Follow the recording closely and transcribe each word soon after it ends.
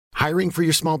Hiring for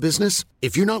your small business?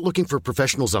 If you're not looking for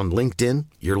professionals on LinkedIn,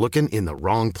 you're looking in the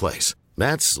wrong place.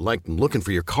 That's like looking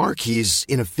for your car keys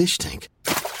in a fish tank.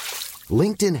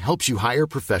 LinkedIn helps you hire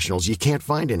professionals you can't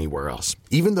find anywhere else,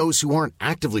 even those who aren't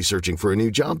actively searching for a new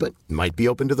job but might be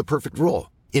open to the perfect role.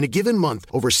 In a given month,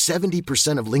 over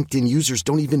 70% of LinkedIn users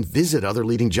don't even visit other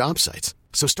leading job sites.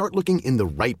 So start looking in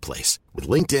the right place. With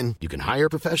LinkedIn, you can hire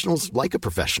professionals like a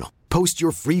professional. Post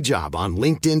your free job on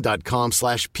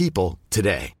linkedin.com/people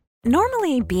today.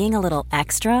 Normally, being a little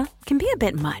extra can be a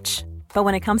bit much. But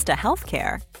when it comes to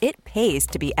healthcare, it pays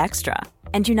to be extra.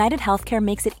 And United Healthcare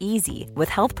makes it easy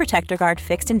with Health Protector Guard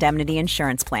fixed indemnity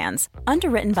insurance plans.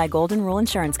 Underwritten by Golden Rule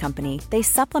Insurance Company, they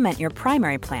supplement your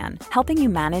primary plan, helping you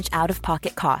manage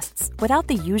out-of-pocket costs without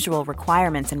the usual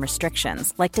requirements and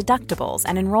restrictions like deductibles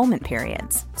and enrollment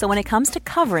periods. So when it comes to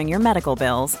covering your medical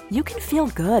bills, you can feel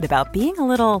good about being a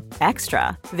little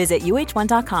extra. Visit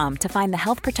uh1.com to find the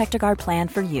Health Protector Guard plan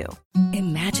for you.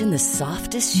 Imagine the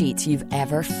softest sheets you've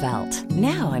ever felt.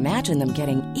 Now imagine them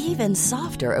getting even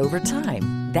softer over time.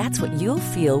 That's what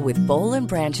you'll feel with Boll &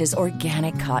 Branch's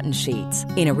organic cotton sheets.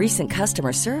 In a recent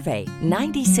customer survey,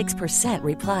 96%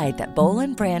 replied that Boll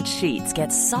 & Branch sheets get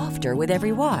softer with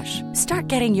every wash.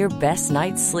 Start getting your best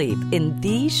night's sleep in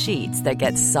these sheets that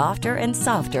get softer and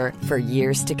softer for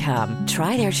years to come.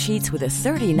 Try their sheets with a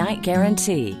 30-night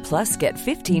guarantee. Plus, get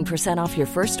 15% off your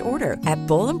first order at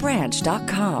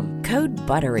bollandbranch.com. Code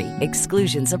BUTTERY.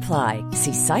 Exclusions apply.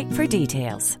 See site for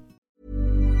details.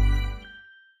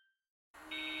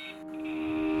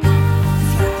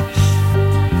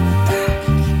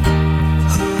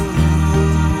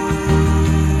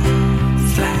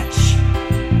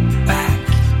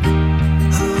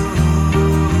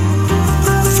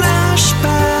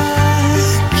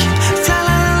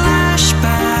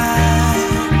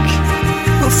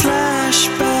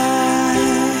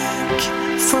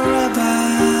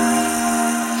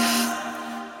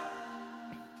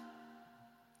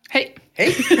 Hej.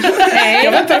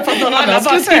 Jag väntade på att någon annan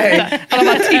skulle säga hej. Alla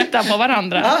bara tittar på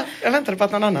varandra. Ja, jag väntade på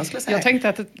att någon annan skulle säga hej.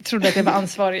 Trodde att det var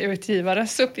ansvarig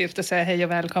utgivares uppgift att säga hej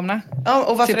och välkomna. Ja,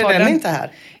 och varför är den inte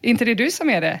här? Inte det du som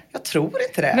är det? Jag tror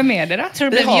inte det. Vem är det då? Jag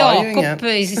tror det blev Jakob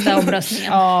i sista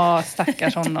omröstningen. Ja,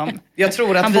 stackars honom. Jag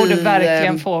tror att han borde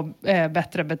verkligen få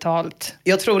bättre betalt.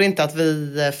 Jag tror inte att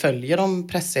vi följer de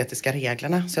pressetiska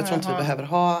reglerna. Så jag tror inte vi behöver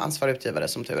ha ansvarig utgivare,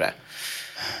 som tur är.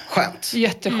 Skönt.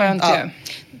 Jätteskönt ju.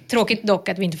 Tråkigt dock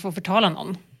att vi inte får förtala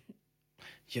någon.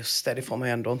 Just det får man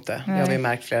ju ändå inte. Det har vi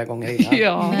märkt flera gånger innan.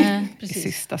 Ja, i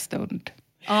sista stund.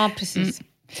 Ja, precis.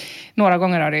 Några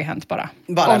gånger har det ju hänt bara.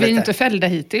 Och vi är inte fällda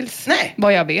hittills. Nej.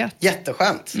 Vad jag vet.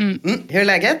 Jätteskönt. Hur är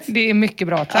läget? Det är mycket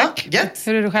bra, tack. Ja, gött.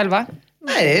 Hur är du själva?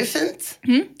 Nej, det är fint.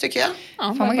 Tycker jag.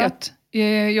 Ja, fan vad gött.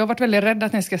 Jag har varit väldigt rädd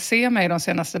att ni ska se mig de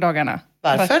senaste dagarna.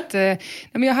 Varför?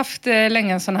 Men jag har haft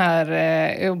länge en sån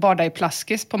här bada i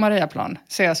plaskis på Mariaplan.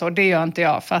 Så jag så, det gör inte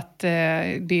jag för att det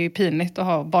är pinigt att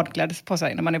ha badkläder på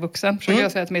sig när man är vuxen. Så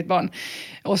jag säger till mitt barn.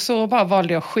 Och så bara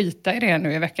valde jag att skita i det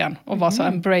nu i veckan. Och var så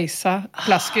embracea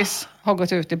plaskis. Har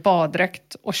gått ut i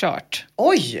baddräkt och kört.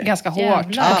 Oj! Ganska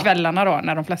hårt på kvällarna då,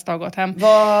 när de flesta har gått hem.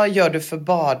 Vad gör du för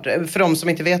bad? För de som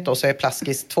inte vet då, så är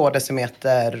plaskis 2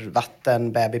 decimeter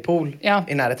vatten, babypool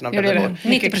i närheten av där vi bor.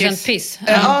 90% piss.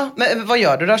 Ja, men vad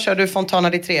gör du då? Kör du Fontana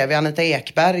di Trevi, Anita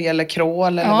Ekberg eller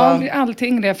crawl? Eller vad?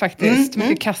 Allting det faktiskt.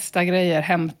 Vi kastar grejer,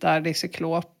 hämtar, det är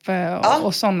cyklop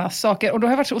och sådana saker. Och då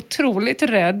har jag varit så otroligt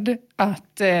rädd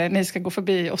att ni ska gå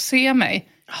förbi och se mig.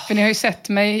 För ni har ju sett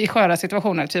mig i sköra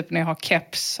situationer, typ när jag har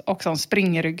keps och sån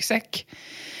springryggsäck.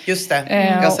 Just det,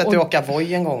 jag har sett dig åka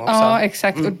Voi en gång också. Ja,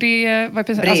 exakt. Och det var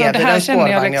precis... Bredvid alltså, det här den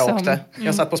spårvagn jag åkte.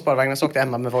 Jag satt på spårvagnen och så åkte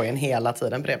Emma med Voien hela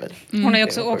tiden bredvid. Hon har ju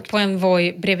också åkt på en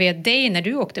Voi bredvid dig när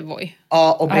du åkte Voi.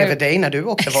 Ja, och bredvid dig när du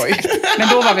åkte Voi. Men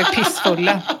då var vi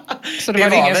pissfulla. Så det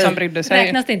var ingen som brydde sig.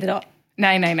 Räknas det inte då?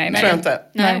 Nej. Tror jag inte.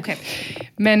 Nej, okej.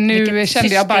 Men nu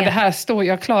kände jag bara, det här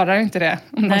jag klarar inte det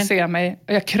om de ser mig.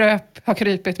 Och jag har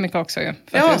krypit mycket också ju.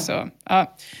 För att det är så,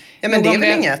 ja, men det är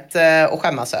väl inget att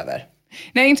skämmas över?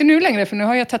 Nej, inte nu längre, för nu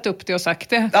har jag tagit upp det och sagt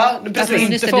det. Ja, precis.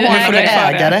 Inte får vara för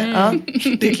ägare. Ja,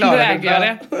 det klarar du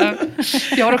bra. Ja.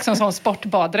 Jag har också en sån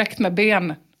sportbaddräkt med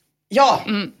ben. Ja,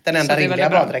 den enda rimliga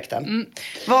baddräkten.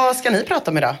 Vad ska ni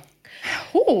prata om idag?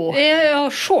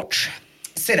 Shorts.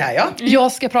 Se där, ja.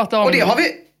 Jag ska prata om... Och det har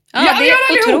vi... Ja, det är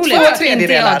otroligt.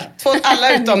 2/3.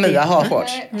 Alla utom Mia har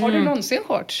shorts. Har du någonsin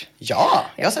shorts? Ja,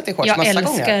 jag har sett i shorts massa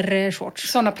gånger. Jag älskar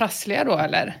shorts. Såna prassliga då,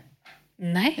 eller?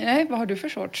 Nej, vad har du för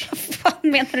shorts? Vad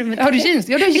menar du med det? Har du jeans?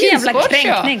 Ja, du har Jävla jeansshorts,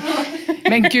 kränkning. Ja.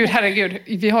 Men gud, herregud.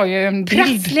 Vi har ju en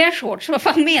bild. Prassliga shorts, vad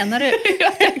fan menar du?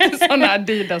 Sådana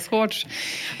Adidas-shorts.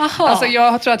 Aha. Alltså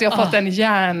jag tror att jag har fått en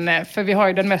för vi har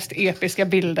ju den mest episka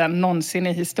bilden någonsin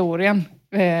i historien.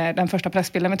 Den första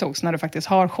pressbilden vi tog, så när du faktiskt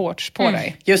har shorts på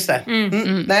dig. Just det.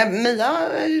 Nej, Mia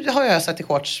har jag sett i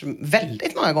shorts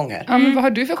väldigt många gånger. Ja, men vad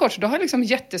har du för shorts? Du har liksom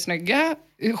jättesnygga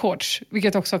shorts,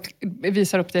 vilket också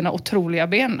visar upp dina otroliga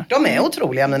ben. De är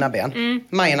otroliga, mina ben.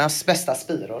 Majernas bästa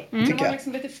spiror, tycker jag.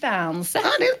 Liksom lite fancy. Ja,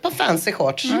 det är ett par fancy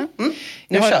shorts.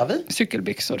 Nu kör vi.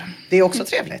 Cykelbyxor. Det är också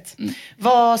trevligt.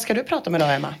 Vad ska du prata om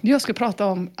idag, Emma? Jag ska prata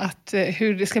om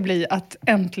hur det ska bli att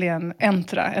äntligen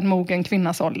äntra en mogen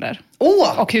kvinnas ålder.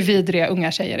 Och hur vidriga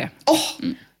unga tjejer är.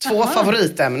 Två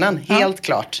favoritämnen, helt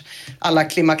klart. Alla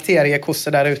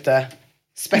klimakteriekossor där ute.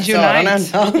 Spetsöronen.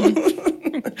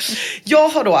 Jag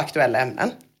har då aktuella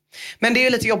ämnen. Men det är ju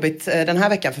lite jobbigt den här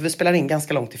veckan, för vi spelar in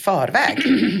ganska långt i förväg.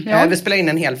 Vi spelar in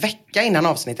en hel vecka innan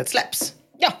avsnittet släpps.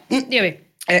 Ja, det gör vi.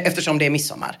 Eftersom det är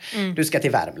midsommar. Du ska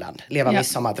till Värmland, leva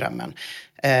midsommardrömmen.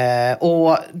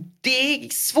 Och det är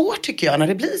svårt, tycker jag, när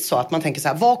det blir så att man tänker så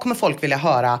här: vad kommer folk vilja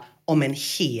höra om en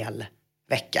hel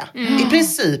vecka? I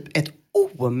princip ett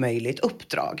omöjligt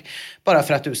uppdrag. Bara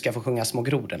för att du ska få sjunga Små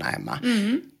grodorna, Emma.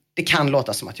 Det kan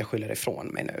låta som att jag skyller ifrån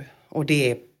mig nu. Och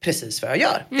det är precis vad jag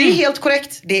gör. Det är helt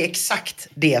korrekt. Det är exakt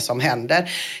det som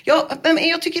händer. Men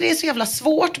jag tycker det är så jävla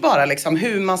svårt bara liksom,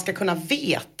 hur man ska kunna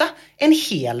veta en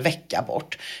hel vecka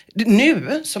bort.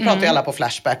 Nu så pratar ju alla på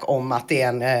Flashback om att det är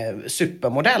en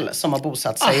supermodell som har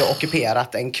bosatt sig och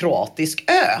ockuperat en kroatisk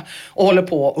ö. Och håller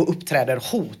på och uppträder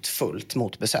hotfullt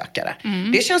mot besökare.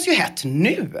 Det känns ju hett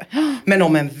nu. Men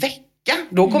om en vecka,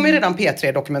 då kommer ju redan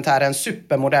P3-dokumentären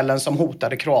Supermodellen som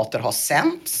hotade kroater ha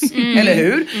sänts. Eller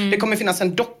hur? Det kommer finnas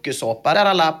en dokusåpa där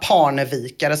alla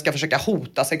parnevikare ska försöka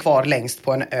hota sig kvar längst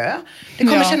på en ö. Det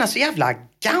kommer kännas så jävla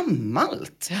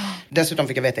gammalt. Dessutom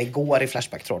fick jag veta igår i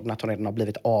Flashback-tråden att hon redan har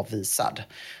blivit avvisad.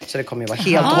 Så det kommer ju vara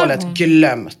helt och hållet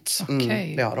glömt.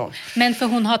 Det har hon. Men för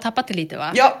hon har tappat det lite,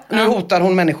 va? Ja, nu hotar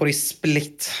hon människor i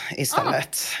Split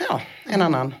istället. Ja, en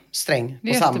annan sträng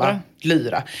på samma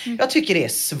lyra. Jag tycker det är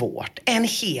svårt. En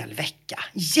hel vecka.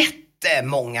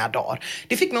 Jättemånga dagar.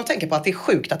 Det fick mig att tänka på att det är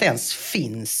sjukt att det ens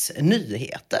finns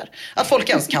nyheter. Att folk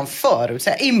ens kan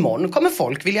förutsäga: imorgon kommer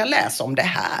folk vilja läsa om det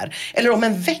här. Eller om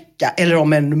en vecka. Eller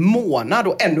om en månad.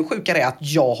 Och ännu sjukare är att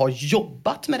jag har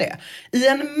jobbat med det. I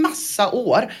en massa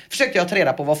år försökte jag ta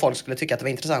reda på vad folk skulle tycka att det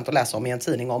var intressant att läsa om i en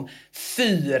tidning om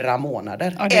 4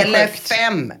 månader. Eller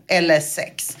 5. Eller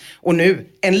 6. Och nu,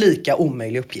 en lika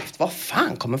omöjlig uppgift. Vad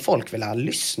fan kommer folk vilja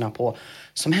lyssna på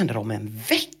som händer om en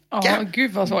vecka? Ja,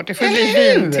 gud vad svårt. Det får bli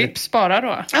vintips bara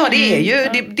då. Ja, det är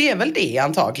ju det är väl det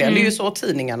antagligen. Det är ju så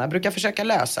tidningarna brukar försöka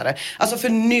lösa det. Alltså för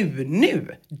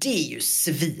nu, det är ju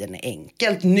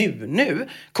svinenkelt. Nu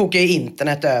kokar ju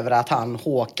internet över att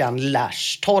Håkan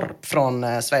Larstorp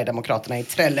från Sverigedemokraterna i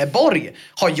Trelleborg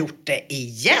har gjort det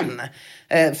igen.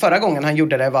 Förra gången han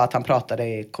gjorde det var att han pratade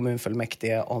i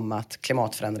kommunfullmäktige om att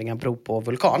klimatförändringar beror på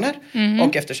vulkaner.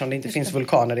 Och eftersom det inte finns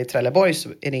vulkaner i Trelleborg så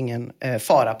är det ingen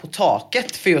fara på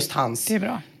taket för just hans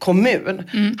kommun.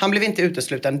 Han blev inte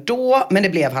utesluten då, men det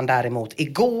blev han däremot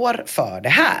igår för det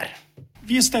här.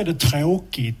 Visst är det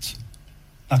tråkigt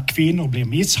när kvinnor blir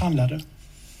misshandlade.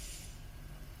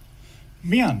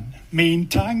 Men min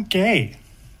tanke är,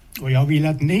 och jag vill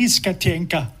att ni ska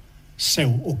tänka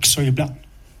så också ibland: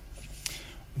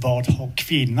 vad har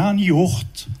kvinnan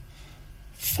gjort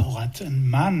för att en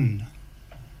man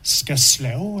ska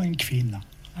slå en kvinna?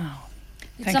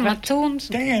 Samma ton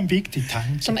det är en viktig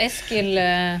tanke. som Eskil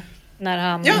när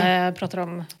han pratar om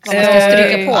vad man ska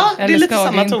stryka på. Ja, det är lite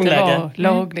samma tonläge. Eller ska det inte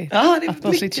vara lagligt att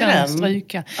på sitt kön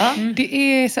stryka?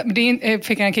 Det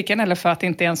fick han kicken eller för att det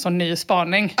inte är en sån ny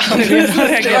spaning? Det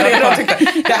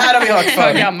här har vi hört förr.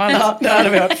 För gammalt. Ja, det här har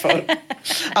vi hört förr.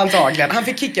 Antagligen. Han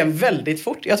fick kicken väldigt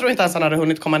fort. Jag tror inte ens han hade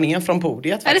hunnit komma ner från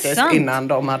podiet faktiskt, innan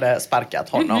de hade sparkat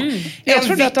honom. Jag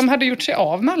trodde att de hade gjort sig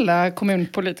av med alla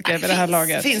kommunpolitiker vid det här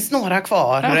laget. Det finns några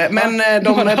kvar. Men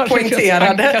de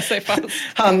poängterade,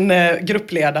 han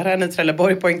gruppledaren i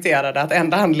Trelleborg poängterade att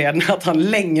enda anledningen att han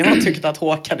länge har tyckt att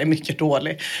Håkan är mycket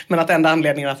dålig, men att enda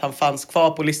anledningen att han fanns kvar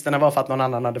på listorna var för att någon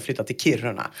annan hade flyttat till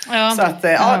Kiruna. Så att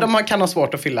de kan ha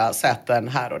svårt att fylla säten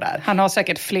här och där. Han har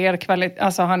säkert fler kvaliteter.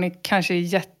 Alltså han är kanske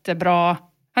jättebra.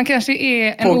 Han kanske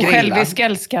är en osjälvisk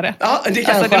älskare. Ja, det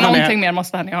alltså det är någonting mer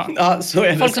måste han ju ha. Ja, så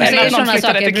är det. Folk som säger sådana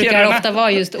saker brukar ofta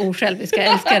vara just osjälviska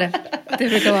älskare. Det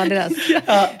brukar vara deras.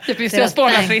 Vi ska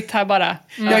spåna fritt här bara.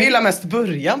 Jag gillar mest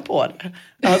början på det.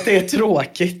 Att det är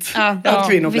tråkigt att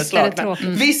kvinnor blir slagna.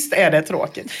 Visst är det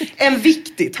tråkigt. En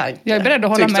viktig tanke. Jag är beredd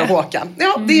att hålla med. Håkan.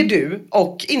 Ja, det är du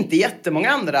och inte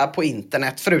jättemånga andra på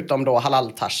internet förutom då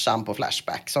Halal-Tarzan på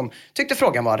Flashback som tyckte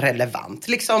frågan var relevant.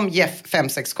 Liksom Jeff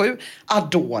 567,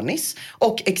 Adonis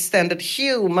och Extended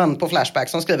Human på Flashback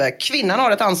som skriver: kvinnan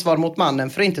har ett ansvar mot mannen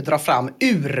för att inte dra fram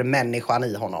urmänniskan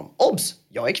i honom. Obs,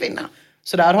 jag är kvinna.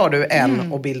 Så där har du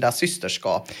en att bilda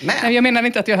systerskap med. Nej, jag menar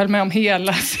inte att jag höll med om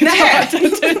hela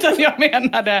citatet, utan jag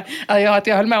menade att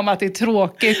jag höll med om att det är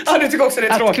tråkigt. Ja, du tycker också det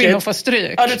är tråkigt. Att kvinnor får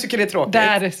stryk. Ja, du tycker det är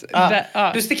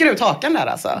tråkigt. Du sticker ut hakan där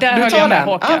alltså. Där du höll jag med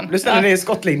Håkan. Du ställer dig i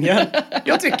skottlinjen.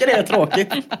 Jag tycker det är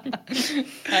tråkigt.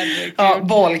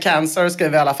 Ball cancer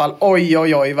skriver i alla fall: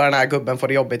 oj vad den här gubben får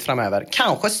det jobbigt framöver.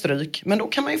 Kanske stryk, men då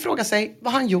kan man ju fråga sig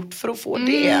vad han gjort för att få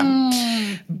det.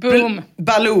 Boom.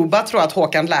 Baluba tror att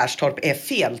Håkan Lärstorp är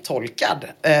feltolkad,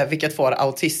 vilket får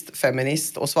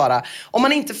autistfeminist att svara: om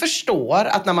man inte förstår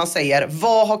att när man säger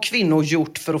vad har kvinnor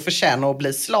gjort för att förtjäna att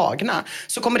bli slagna,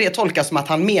 så kommer det tolkas som att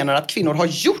han menar att kvinnor har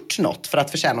gjort något för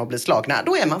att förtjäna att bli slagna.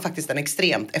 Då är man faktiskt en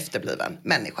extremt efterbliven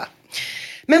människa.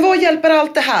 Men vad hjälper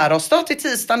allt det här oss då till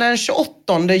tisdagen den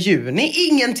 28 juni?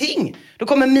 Ingenting. Då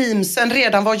kommer memesen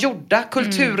redan vara gjorda.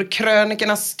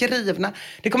 Kulturkrönikerna skrivna.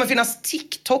 Det kommer finnas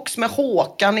TikToks med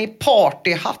Håkan i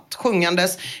partyhatt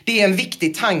sjungandes. Det är en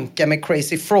viktig tanke med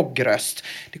Crazy Frog-röst.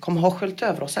 Det kommer ha sköljt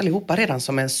över oss allihopa redan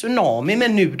som en tsunami.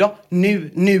 Men nu då?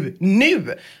 Nu.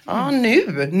 Ja,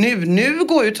 nu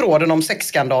går ju tråden om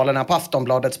sexskandalerna på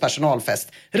Aftonbladets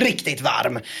personalfest riktigt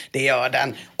varm. Det gör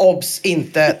den. Obs,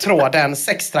 inte tråden.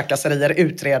 Sextrakasserier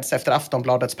utreds efter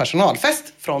Aftonbladets personalfest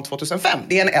från 2005.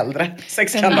 Det är en äldre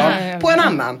sexskandal på en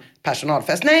annan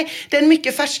personalfest. Nej, den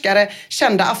mycket färskare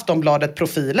kända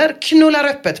Aftonbladet-profiler knullar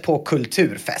öppet på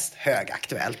kulturfest.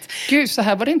 Högaktuellt. Gud, så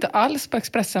här var det inte alls på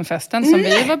Expressenfesten som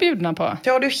vi var bjudna på. Det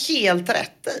har du helt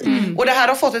rätt i. Och det här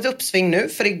har fått ett uppsving nu,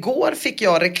 för igår fick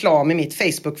jag reklam i mitt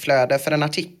Facebookflöde för en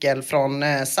artikel från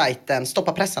sajten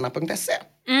stoppapressarna.se.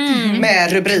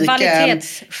 Med rubriken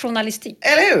kvalitetsjournalistik.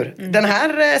 Eller hur? Den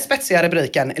här spetsiga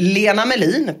rubriken: Lena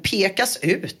Melin pekas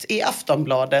ut i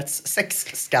Aftonbladets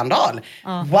sexskandal.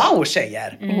 Wow,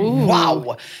 tjejer!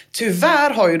 Wow! Tyvärr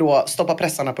har ju då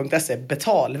stoppapressarna.se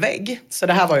betalvägg. Så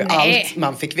det här var ju allt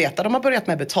man fick veta. De har börjat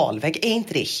med betalvägg. Är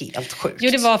inte det helt sjukt?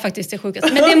 Jo, det var faktiskt det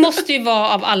sjukaste. Men det måste ju vara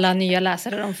av alla nya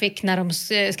läsare de fick när de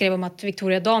skrev om att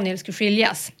Victoria Daniel skulle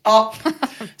skiljas. Ja,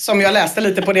 som jag läste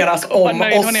lite på deras om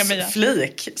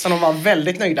oss-flik. Så de var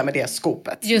väldigt nöjda med det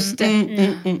skopet. Just det.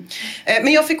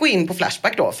 Men jag fick gå in på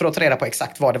Flashback då för att ta reda på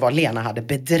exakt vad det var Lena hade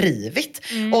bedrivit.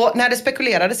 Och när det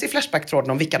spekulerades i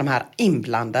Flashback-tråden om vilka de här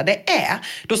inblandade är,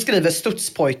 då skriver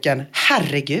studspojken: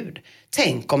 herregud,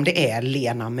 tänk om det är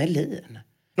Lena Melin.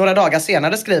 Några dagar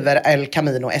senare skriver El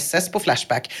Camino SS på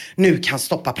Flashback: nu kan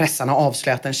stoppa pressarna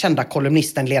avslöja att den kända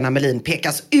kolumnisten Lena Melin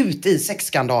pekas ut i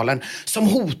sexskandalen som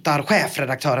hotar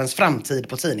chefredaktörens framtid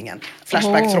på tidningen.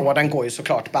 Flashback-tråden går ju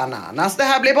såklart bananas. Det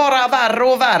här blir bara värre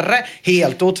och värre.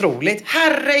 Helt otroligt.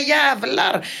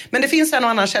 Herrejävlar! Men det finns en och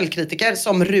annan källkritiker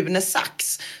som Rune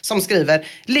Sachs som skriver: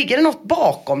 ligger det något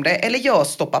bakom det eller gör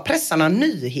stoppa pressarna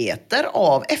nyheter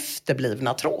av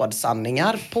efterblivna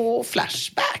trådsanningar på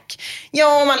Flashback?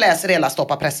 Ja, om man läser hela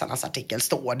Stoppa pressarnas artikel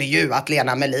står det ju att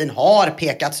Lena Melin har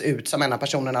pekats ut som en av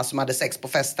personerna som hade sex på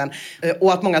festen,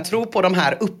 och att många tror på de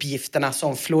här uppgifterna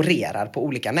som florerar på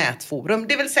olika nätforum.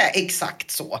 Det vill säga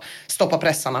exakt så. Stoppa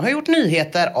pressarna har gjort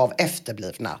nyheter av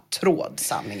efterblivna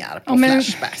trådsanningar på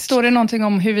Flashback. Står det någonting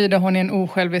om huruvida hon är en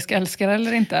osjälvisk älskare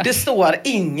eller inte? Det står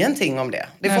ingenting om det.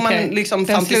 Det får man liksom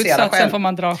den fantisera själv. får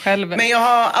man dra själv. Men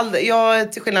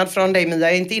jag till skillnad från dig,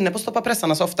 Mia, är inte inne på Stoppa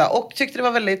pressarna så ofta och tyckte det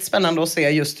var väldigt spännande att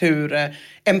se just hur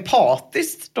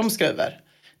empatiskt de skriver.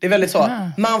 Det är väldigt så.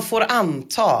 Man får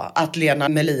anta att Lena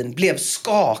Melin blev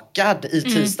skakad i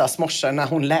tisdags morse när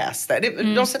hon läste.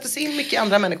 De sätter sig in mycket i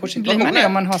andra människors situationer. Blir man det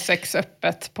om man har sex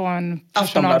öppet på en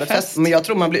personalfest? Men jag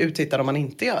tror man blir uttittad om man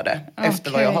inte gör det.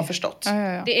 Efter vad jag har förstått.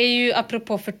 Ja. Det är ju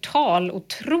apropå förtal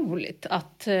otroligt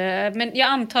att... men jag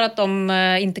antar att de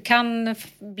inte kan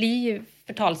bli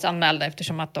förtalsanmälda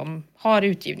eftersom att de har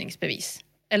utgivningsbevis.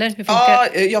 Eller hur funkar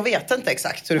det? Ja, jag vet inte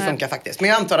exakt hur det funkar faktiskt. Men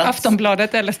jag antar att...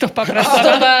 Aftonbladet eller Stoppa pressarna?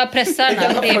 Stoppa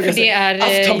pressarna. Det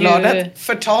är Aftonbladet,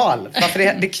 förtal. Varför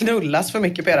det knullas för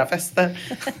mycket på era fester.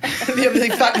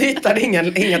 Vi hittade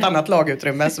inget annat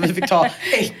lagutrymme, så vi fick ta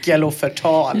äckel och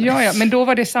förtal. Ja, men då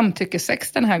var det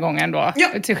samtyckesex den här gången då. Ja.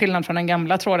 Till skillnad från den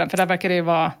gamla tråden. För där verkar det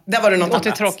vara där var det något åt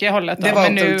det tråkiga hållet. Då. Det var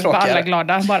men nu var alla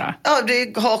glada bara. Ja,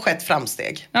 det har skett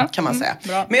framsteg kan man säga.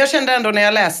 Bra. Men jag kände ändå när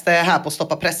jag läste här på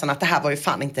Stoppa pressen att det här var ju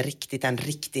fan fan inte riktigt en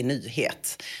riktig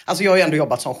nyhet. Alltså jag har ju ändå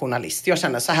jobbat som journalist. Jag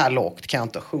känner så här lågt kan jag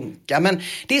inte sjunka. Men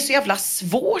det är så jävla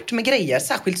svårt med grejer,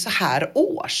 särskilt så här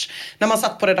års. När man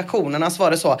satt på redaktionerna så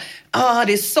var det så,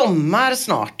 det är sommar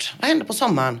snart. Vad händer på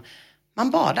sommaren?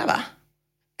 Man badar va?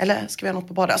 Eller ska vi göra något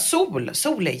på badar?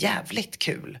 Sol är jävligt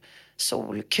kul.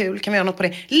 Sol, kul, kan vi göra något på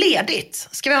det? Ledigt,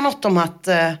 ska vi göra något om att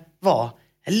vara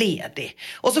ledig?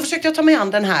 Och så försökte jag ta mig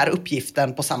an den här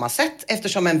uppgiften på samma sätt,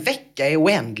 eftersom en vecka är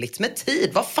oändligt med tid.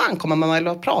 Vad fan kommer man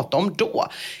att prata om då?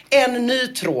 En ny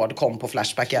tråd kom på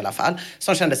Flashback i alla fall,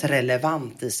 som kändes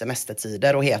relevant i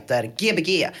semestertider och heter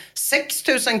GBG. 6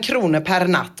 000 kronor per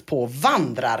natt på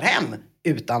vandrarhem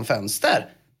utan fönster.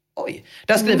 Oj,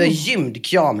 där skriver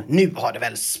Gymdkjam, nu har det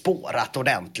väl spårat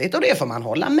ordentligt, och det får man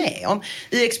hålla med om.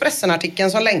 I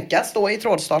Expressen-artikeln som länkas då i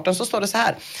trådstarten så står det så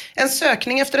här: en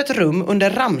sökning efter ett rum under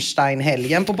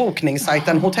Rammstein-helgen på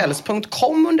bokningssajten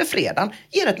hotels.com under fredagen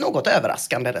ger ett något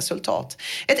överraskande resultat.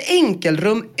 Ett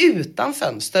enkelrum utan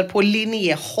fönster på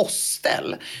Linné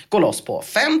Hostel går loss på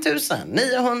 5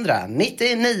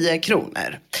 999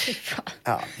 kronor.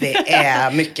 Ja, det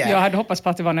är mycket. Jag hade hoppats på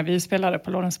att det var när vi spelade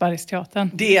på Lorensbergsteatern.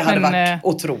 Det hade varit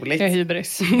otroligt. Det är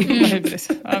hybris.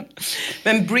 Ja.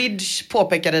 Men Bridge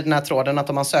påpekade i den här tråden att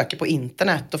om man söker på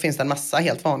internet då finns det en massa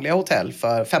helt vanliga hotell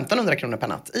för 1500 kronor per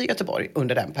natt i Göteborg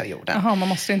under den perioden. Jaha, man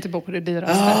måste inte bo på det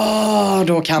dyraste.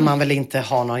 Då kan man väl inte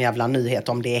ha någon jävla nyhet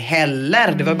om det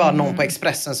heller. Det var bara någon på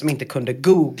Expressen som inte kunde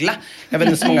googla. Jag vet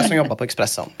inte så många som jobbar på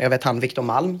Expressen. Jag vet han Victor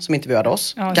Malm som intervjuade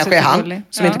oss. Ja, kanske är han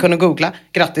som inte kunde googla.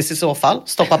 Grattis i så fall.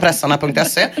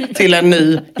 Stoppapressarna.se till en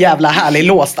ny jävla härlig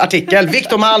låst artikel.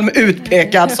 Victor Malm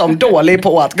utpekad som dålig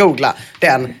på att googla.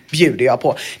 Den bjuder jag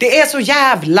på. Det är så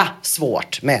jävla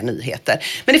svårt med nyheter.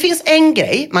 Men det finns en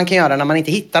grej man kan göra när man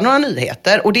inte hittar några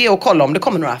nyheter. Och det är att kolla om det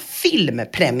kommer några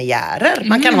filmpremiärer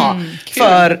man kan ha.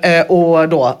 För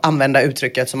att då använda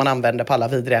uttrycket som man använder på alla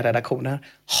vidriga redaktioner.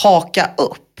 Haka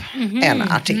upp en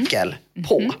artikel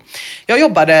på. Jag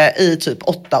jobbade i typ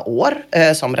 8 år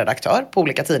som redaktör på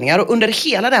olika tidningar. Och under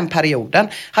hela den perioden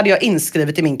hade jag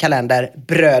inskrivet i min kalender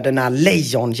Bröderna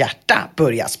Lejonhjärta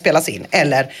börjar spelas in.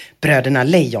 Eller Bröderna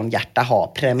Lejonhjärta har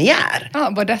premiär. Ja,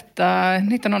 var detta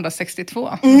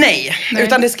 1962? Nej.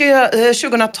 Utan det ska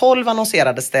 2012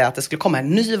 annonserades det att det skulle komma en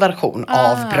ny version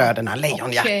av Bröderna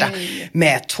Lejonhjärta.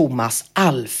 Med Thomas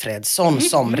Alfredsson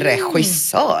som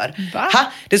regissör.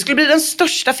 Det skulle bli den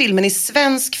största filmen i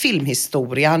svensk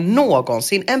filmhistoria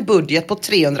någonsin. En budget på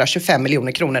 325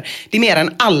 miljoner kronor. Det är mer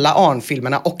än alla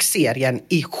Arn-filmerna och serien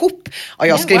ihop. Och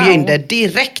jag skrev ju in det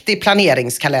direkt i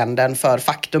planeringskalendern för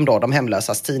Faktum då, de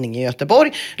hemlösas tidning i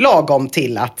Göteborg. Lagom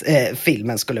till att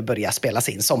filmen skulle börja spelas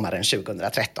in sommaren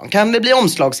 2013. Kan det bli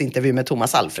omslagsintervju med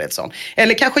Thomas Alfredsson?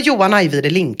 Eller kanske Johan Ajvide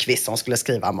Lindqvist som skulle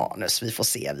skriva manus. Vi får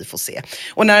se.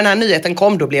 Och när den här nyheten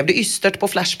kom då blev det ystert på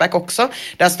Flashback också.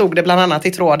 Där stod det bland annat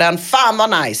i tråden: fan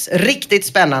vad nice, riktigt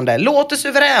spännande, låter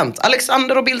suveränt.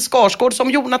 Alexander och Bill Skarsgård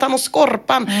som Jonathan och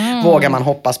Skorpan. Vågar man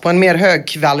hoppas på en mer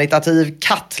högkvalitativ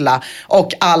Katla.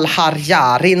 Och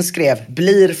Al-Harjarin skrev: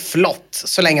 blir flott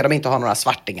så länge de inte har några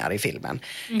svartingar i filmen.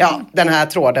 Ja, den här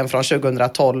tråden från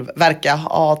 2012 verkar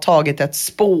ha tagit ett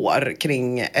spår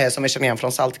kring, som vi känner igen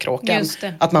från Saltkråkan.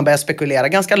 Att man börjar spekulera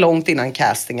ganska långt innan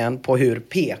castingen på hur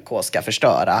PK ska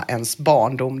förstöra ens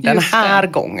barndom den här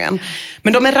gången.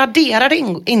 Men de är raderade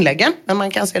inläggen, men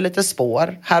man kan se lite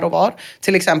spår här och var.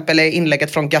 Till exempel är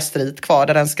inlägget från Gastrit kvar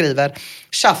där den skriver: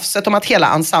 tjafset om att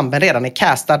hela ensemblen redan är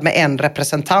castad med en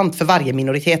representant för varje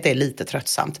minoritet är lite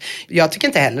tröttsamt. Jag tycker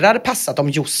inte heller det hade passat om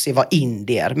Jussi var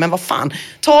indier, men vad fan,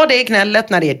 ta det i gnället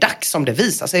när det är dags om det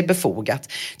visar sig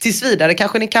befogat. Tills vidare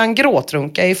kanske ni kan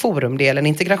gråtrunka i forumdelen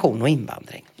integration och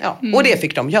invandring. Ja, och det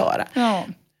fick de göra.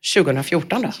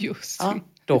 2014 då.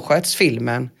 Då sköts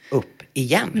filmen upp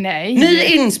igen. Ny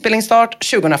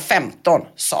inspelningsstart 2015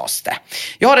 sades det.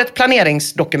 Jag har ett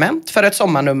planeringsdokument för ett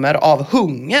sommarnummer av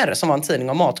Hunger som var en tidning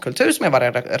om matkultur som jag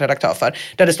var redaktör för.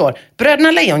 Där det står: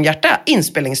 Bröderna Lejonhjärta,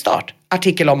 inspelningsstart.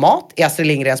 Artikel om mat i Astrid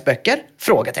Lindgrens böcker?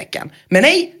 Frågetecken. Men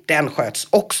nej, den sköts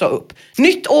också upp.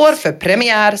 Nytt år för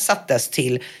premiär sattes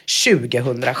till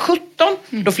 2017.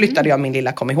 Då flyttade jag min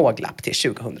lilla kom ihåg-lapp till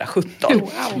 2017.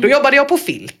 Då jobbade jag på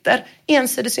Filter.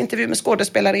 Ensidesintervju med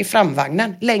skådespelare i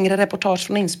framvagnen. Längre reportage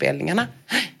från inspelningarna.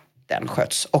 Den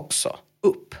sköts också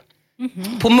upp.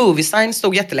 På Moviesign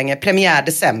stod jättelänge premiär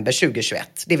december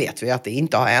 2021. Det vet vi att det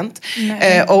inte har hänt.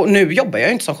 Och nu jobbar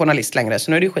jag inte som journalist längre,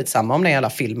 så nu är det skitsamma om den hela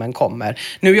filmen kommer.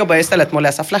 Nu jobbar jag istället med att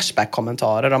läsa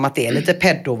Flashback-kommentarer om att det är lite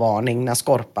pedovarning när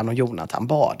Skorpan och Jonathan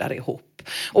badar ihop.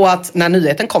 Och att när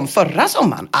nyheten kom förra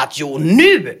sommaren att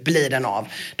nu blir den av,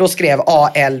 då skrev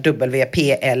ALWPLXDJ: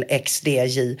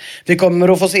 vi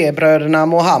kommer att få se bröderna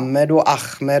Mohammed och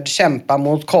Ahmed kämpa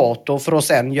mot Kato för att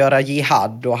sen göra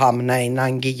jihad och hamna i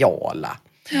Nangijala.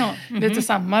 Ja, lite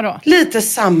samma då. Lite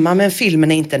samma, men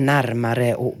filmen är inte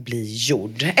närmare att bli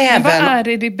gjord. Men vad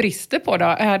är det brister på då?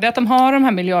 Är det att de har de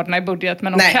här miljarderna i budget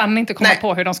men de kan inte komma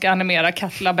på hur de ska animera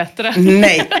Katla bättre?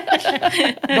 Nej,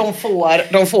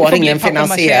 de får ingen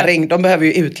finansiering. De behöver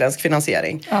ju utländsk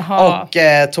finansiering. Aha. Och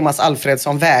Thomas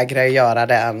Alfredsson vägrar göra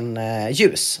den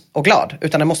ljus och glad.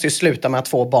 Utan det måste ju sluta med att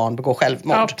 2 barn begår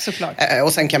självmord. Ja, såklart.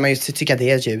 Och sen kan man ju tycka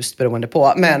det är ljust beroende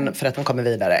på. Men för att de kommer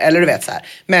vidare. Eller du vet så här.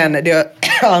 Men det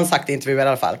har han sagt i intervjuer i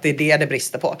alla fall. Det är det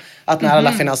brister på. Att när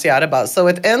alla finansiärer bara: so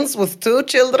it ends with 2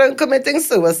 children committing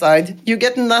suicide. You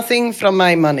get nothing from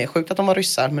my money. Sjukt att de var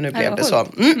ryssar, men nu blev det så.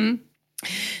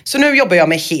 Så nu jobbar jag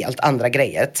med helt andra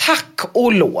grejer. Tack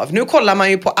och lov. Nu kollar man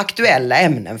ju på aktuella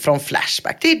ämnen från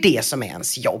Flashback. Det är det som är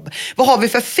ens jobb. Vad har vi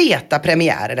för feta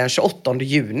premiärer den 28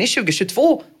 juni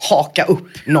 2022? Haka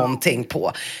upp någonting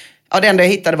på. Ja, det enda jag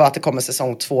hittade var att det kommer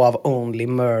säsong 2 av Only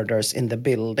Murders in the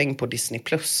Building på Disney+.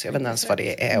 Jag vet inte ens vad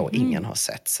det är och ingen har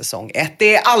sett säsong 1.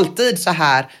 Det är alltid så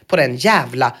här på den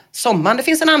jävla sommaren. Det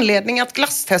finns en anledning att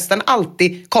glasstesten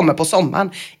alltid kommer på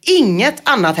sommaren. Inget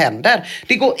annat händer.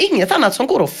 Det går inget annat som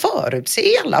går att förutse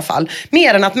i alla fall.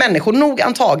 Mer än att människor nog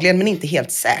antagligen, men inte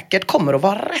helt säkert, kommer att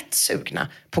vara rätt sugna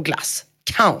på glass.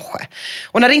 Kanske.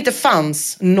 Och när det inte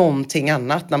fanns någonting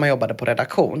annat när man jobbade på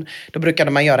redaktion, då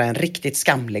brukade man göra en riktigt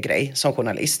skamlig grej som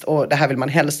journalist. Och det här vill man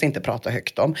helst inte prata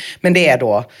högt om. Men det är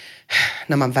då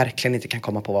när man verkligen inte kan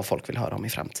komma på vad folk vill höra om i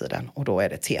framtiden. Och då är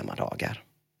det temadagar.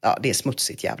 Ja, det är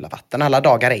smutsigt jävla vatten. Alla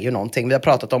dagar är ju någonting. Vi har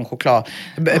pratat om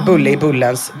bulle i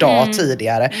bullens dag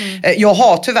tidigare. Jag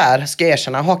har tyvärr, ska jag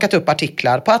erkänna, hakat upp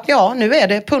artiklar på att nu är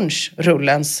det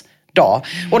punschrullens dag.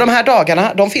 Och de här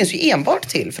dagarna, de finns ju enbart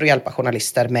till för att hjälpa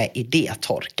journalister med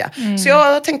idétorka. Så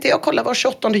jag tänkte kolla vad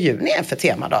 28 juni är för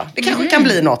temadag. Det kanske kan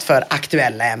bli något för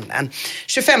aktuella ämnen.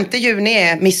 25 juni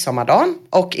är midsommardagen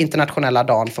och internationella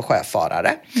dagen för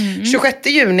sjöfarare. 26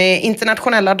 juni är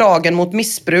internationella dagen mot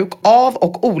missbruk av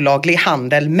och olaglig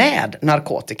handel med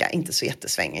narkotika. Inte så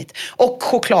jättesvängigt. Och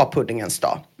chokladpuddingens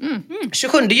dag.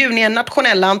 27 juni är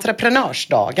nationella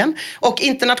entreprenörsdagen och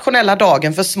internationella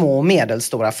dagen för små och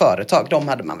medelstora företag. De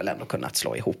hade man väl ändå kunnat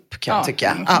slå ihop, kan jag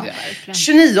tycka.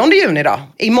 29 juni då,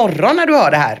 imorgon när du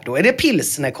hör det här, då är det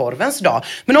pilsnerkorvens dag.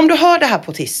 Men om du hör det här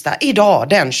på tisdag, idag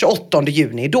den 28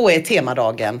 juni, då är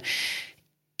temadagen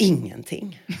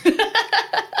ingenting.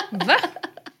 Va?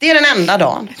 Det är den enda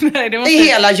dagen i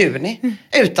hela juni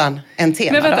utan en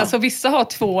temadag. Men vänta, så vissa har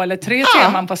 2 eller 3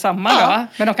 teman på samma dag.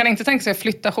 Men de kan inte tänka sig att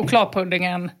flytta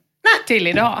chokladpuddingen till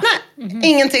idag.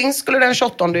 Nej, ingenting skulle den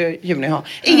 28 juni ha.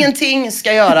 Ingenting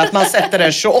ska göra att man sätter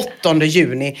den 28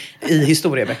 juni i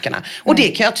historieböckerna. Och det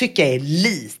kan jag tycka är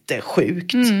lite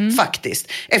sjukt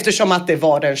faktiskt. Eftersom att det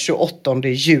var den 28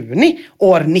 juni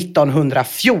år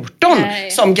 1914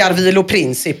 som Gavrilo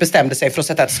Princip bestämde sig för att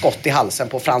sätta ett skott i halsen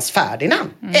på Frans Ferdinand.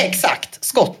 Exakt,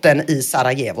 skotten i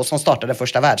Sarajevo som startade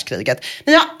första världskriget.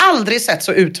 Ni har aldrig sett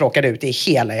så uttråkade ut i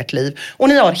hela ert liv. Och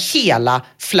ni har hela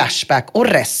Flashback och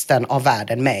resten av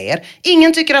världen med er.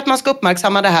 Ingen tycker att man ska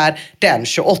uppmärksamma det här den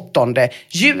 28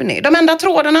 juni. De enda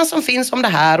trådarna som finns om det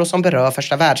här och som berör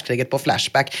första världskriget på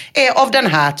Flashback är av den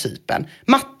här typen.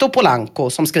 Matto Polanco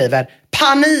som skriver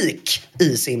panik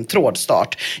i sin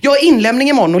trådstart. Jag har inlämning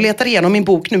imorgon och letar igenom min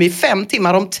bok nu i 5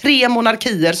 timmar om 3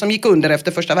 monarkier som gick under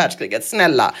efter första världskriget.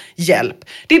 Snälla, hjälp.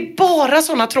 Det är bara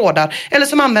sådana trådar. Eller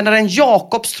som använder en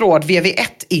Jakobs tråd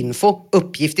VV1-info.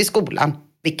 Uppgift i skolan.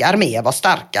 Vilka arméer var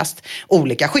starkast?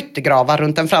 Olika skyttegravar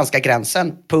runt den franska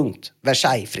gränsen. Punkt.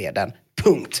 Versaillesfreden.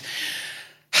 Punkt.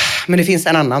 Men det finns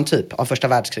en annan typ av första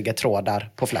världskriget trådar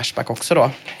på Flashback också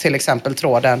då. Till exempel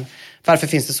tråden: varför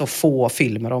finns det så få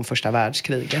filmer om första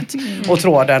världskriget? Och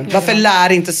tråden: varför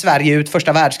lär inte Sverige ut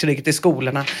första världskriget i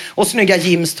skolorna? Och snygga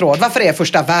Jims tråd: varför är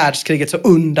första världskriget så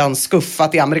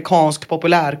undanskuffat i amerikansk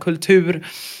populärkultur?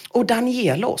 Och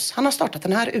Danielos, han har startat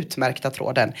den här utmärkta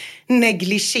tråden: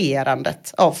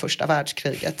 negligerandet av första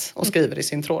världskriget, och skriver i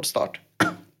sin trådstart: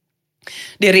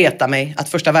 Det retar mig att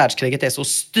första världskriget är så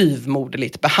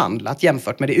styvmoderligt behandlat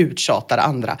jämfört med det uttjatade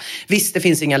andra. Visst, det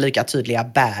finns inga lika tydliga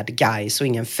bad guys och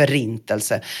ingen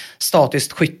förintelse.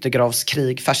 Statiskt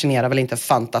skyttegravskrig fascinerar väl inte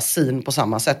fantasin på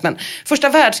samma sätt. Men första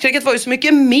världskriget var ju så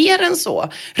mycket mer än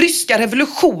så. Ryska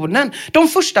revolutionen, de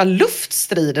första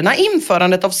luftstriderna,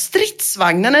 införandet av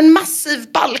stridsvagnen, en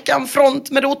massiv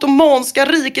Balkanfront med det ottomanska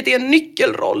riket i en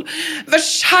nyckelroll,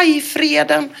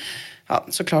 Versaillesfreden. Ja,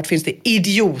 såklart finns det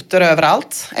idioter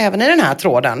överallt, även i den här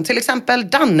tråden. Till exempel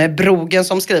Dannebrogen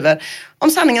som skriver: om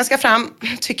sanningen ska fram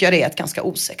tycker jag det är ett ganska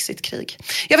osexigt krig.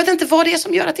 Jag vet inte vad det är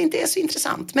som gör att det inte är så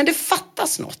intressant, men det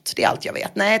fattas något, det är allt jag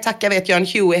vet. Nej tack, jag vet jag en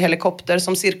Huey-helikopter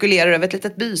som cirkulerar över ett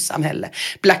litet bysamhälle.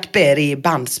 Blackberry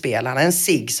bandspelarna, en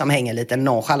cigg som hänger lite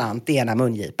nonchalant i ena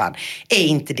mungipan. Är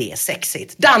inte det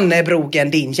sexigt?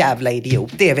 Dannebrogen, din jävla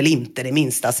idiot, det är väl inte det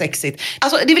minsta sexigt.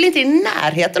 Alltså det är väl inte i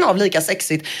närheten av lika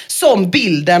sexigt som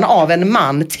bilden av en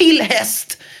man till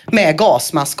häst med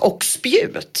gasmask och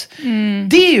spjut.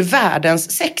 Det är ju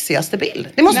världens sexigaste bild.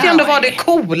 Det måste ju ändå vara det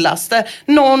coolaste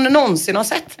någon någonsin har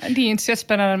sett. Det är inte så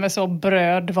spännande med så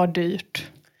bröd var dyrt.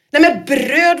 Nej men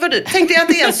bröd var dyrt. Tänk dig att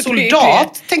det är en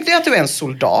soldat. Tänk dig att du är en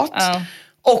soldat. Ja.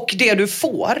 Och det du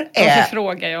får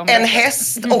är en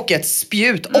häst och ett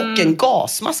spjut och en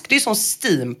gasmask. Det är ju som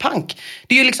steampunk.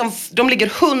 Det är ju liksom, de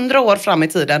ligger 100 år fram i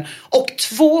tiden och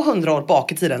 200 år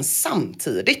bak i tiden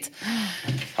samtidigt.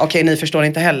 Okej, ni förstår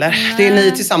inte heller. Det är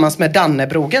ni tillsammans med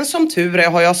Dannebrogen. Som tur är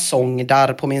har jag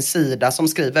Sångdar på min sida som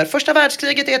skriver: första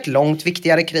världskriget är ett långt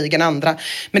viktigare krig än andra.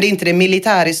 Men det är inte det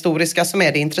militärhistoriska som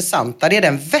är det intressanta. Det är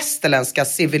den västerländska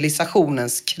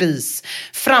civilisationens kris.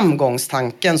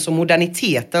 Framgångstankens och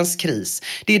modernitetens kris.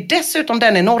 Det är dessutom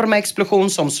den enorma explosion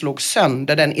som slog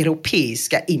sönder den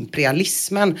europeiska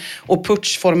imperialismen. Och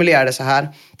Putsch formulerade så här: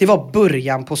 det var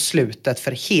början på slutet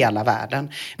för hela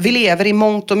världen. Vi lever i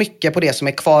mångt och mycket på det som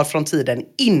är kvar från tiden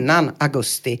innan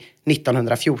augusti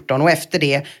 1914. Och efter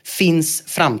det finns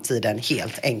framtiden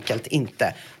helt enkelt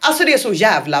inte. Alltså det är så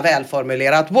jävla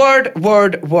välformulerat.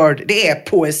 Word. Det är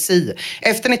poesi.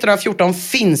 Efter 1914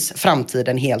 finns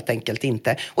framtiden helt enkelt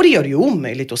inte. Och det gör det ju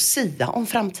omöjligt att sia om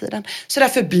framtiden. Så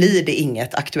därför blir det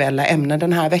inget aktuella ämne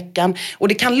den här veckan. Och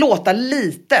det kan låta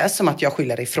lite som att jag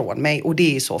skyller ifrån mig. Och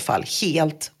det är i så fall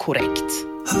helt korrekt.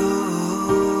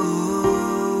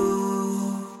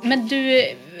 Men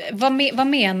du, vad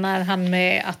menar han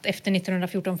med att efter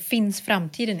 1914 finns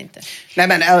framtiden inte? Nej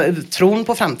men tron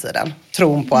på framtiden.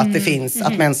 Tron på att det finns,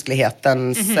 att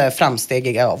mänsklighetens framsteg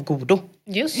är av godo.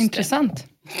 Just intressant.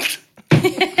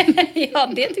 Ja,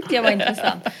 det tyckte jag var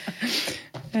intressant.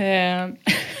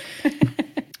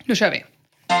 Nu kör vi.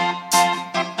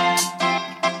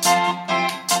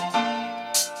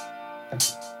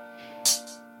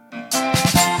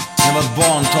 Jag var ett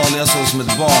barn, talade jag så som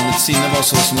ett barn. Mitt sinne var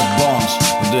så som ett barns.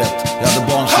 Och du vet, jag hade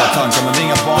barnsliga tankar, men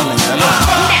inga barn längre, eller?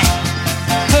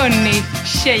 Hörni,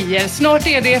 tjejer, snart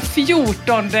är det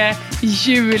 14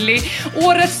 juli.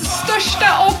 Årets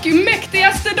största och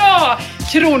mäktigaste dag.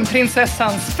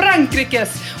 Kronprinsessans, Frankrikes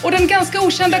och den ganska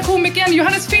okända komikern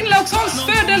Johannes Finnlaugssons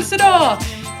födelsedag.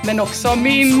 Men också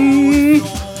min...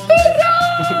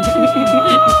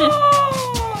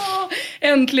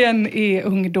 Äntligen är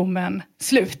ungdomen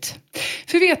slut.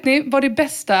 För vet ni vad det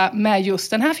bästa med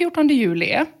just den här 14 juli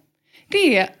är?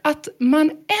 Det är att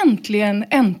man äntligen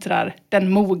äntrar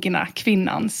den mogna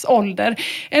kvinnans ålder.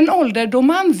 En ålder då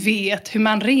man vet hur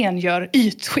man rengör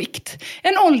ytskikt.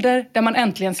 En ålder där man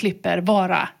äntligen slipper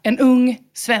vara en ung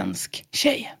svensk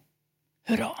tjej.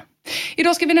 Hurra!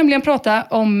 Idag ska vi nämligen prata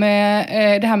om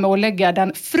det här med att lägga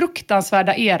den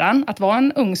fruktansvärda eran att vara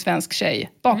en ung svensk tjej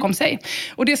bakom sig.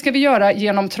 Och det ska vi göra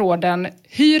genom tråden: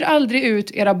 hyr aldrig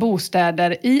ut era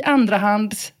bostäder i andra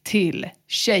hand till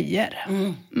tjejer.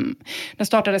 Den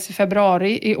startades i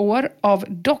februari i år av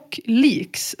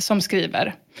DocLeaks som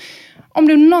skriver: om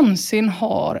du någonsin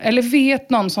har eller vet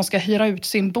någon som ska hyra ut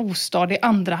sin bostad i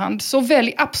andra hand, så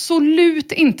välj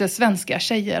absolut inte svenska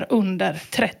tjejer under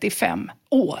 35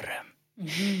 år.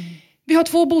 Vi har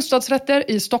 2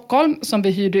 bostadsrätter i Stockholm som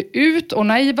vi hyrde ut, och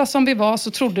naiva som vi var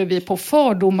så trodde vi på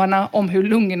fördomarna om hur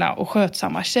lugna och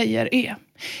skötsamma tjejer är.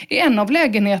 I en av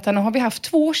lägenheterna har vi haft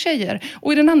 2 tjejer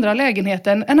och i den andra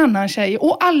lägenheten en annan tjej,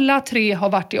 och alla 3 har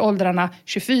varit i åldrarna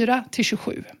 24 till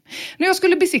 27. När jag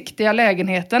skulle besiktiga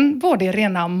lägenheten var det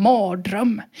rena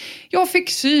mardröm. Jag fick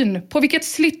syn på vilket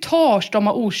slitage de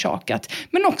har orsakat,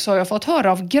 men också har jag fått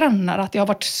höra av grannar att det har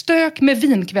varit stök med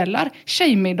vinkvällar,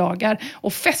 tjejmiddagar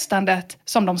och festandet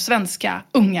som de svenska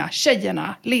unga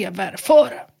tjejerna lever för.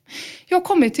 Jag har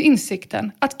kommit till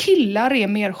insikten att killar är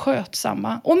mer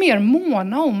skötsamma och mer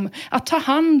måna om att ta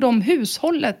hand om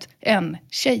hushållet än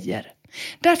tjejer.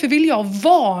 Därför vill jag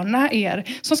varna er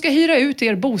som ska hyra ut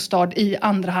er bostad i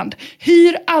andra hand.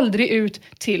 Hyr aldrig ut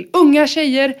till unga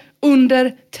tjejer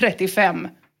under 35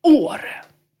 år.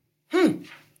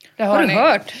 Har du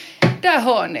hört? Där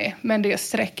hör ni, men det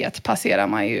strecket passerar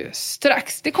man ju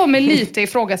strax. Det kommer lite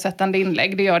ifrågasättande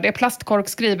inlägg, det gör det. Plastkork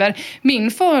skriver,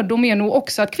 min fördom är nog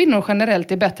också att kvinnor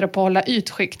generellt är bättre på att hålla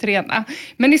ytskikt rena.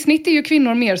 Men i snitt är ju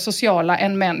kvinnor mer sociala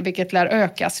än män, vilket lär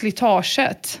öka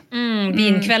slitaget.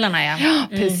 Vinkvällarna, ja.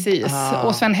 Precis.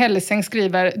 Och Sven Hellsing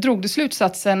skriver, drog du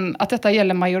slutsatsen att detta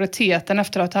gäller majoriteten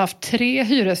efter att ha haft 3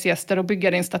 hyresgäster att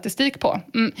bygga din statistik på?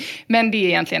 Men det är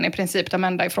egentligen i princip de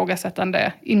enda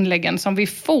ifrågasättande inläggen som vi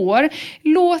får.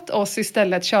 Låt oss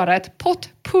istället köra ett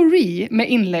potpourri med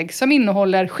inlägg som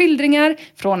innehåller skildringar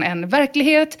från en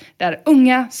verklighet där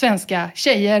unga svenska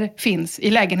tjejer finns i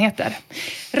lägenheter.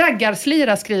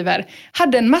 Raggarslira skriver,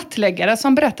 hade en mattläggare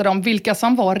som berättade om vilka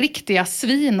som var riktiga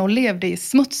svin och levde i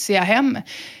smutsiga hem.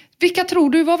 Vilka tror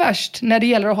du var värst när det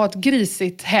gäller att ha ett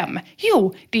grisigt hem?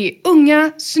 Jo, det är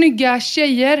unga, snygga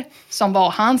tjejer som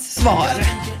var hans svar.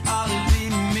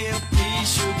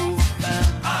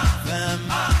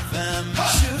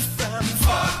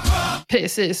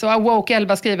 Precis, och Awoke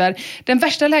 11 skriver, den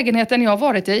värsta lägenheten jag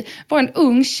varit i var en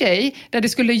ung tjej där det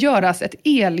skulle göras ett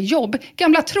eljobb.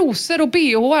 Gamla trosor och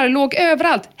BHR låg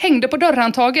överallt, hängde på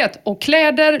dörrhandtaget och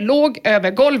kläder låg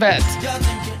över golvet.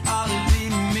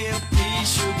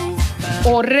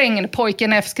 Och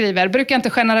Regnpojken F skriver, brukar inte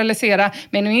generalisera,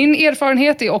 men min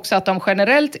erfarenhet är också att de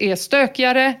generellt är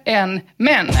stökigare än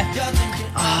män.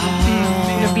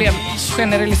 Nu blev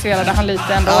generaliserade han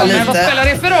lite ändå, men vad spelar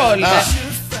det för roll?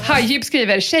 Hajib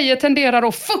skriver, tjejer tenderar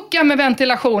att fucka med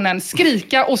ventilationen,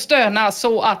 skrika och stöna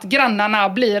så att grannarna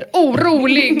blir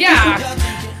oroliga.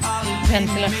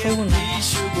 Ventilationen.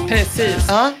 Precis.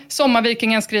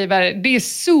 Sommarvikingen skriver, det är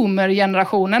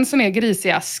zoomer-generationen som är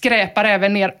grisiga, skräpar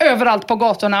även ner överallt på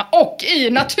gatorna och i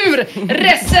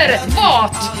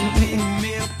naturreservat.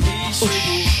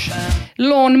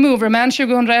 Lawn Moverman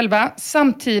 2011.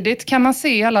 Samtidigt kan man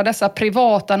se alla dessa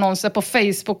privatannonser på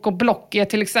Facebook och Blocket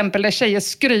till exempel där tjejer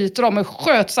skryter om hur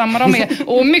skötsamma de är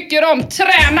och hur mycket de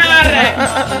tränar.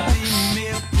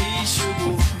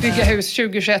 Bygga hus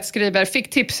 2021 skriver, fick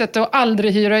tipset att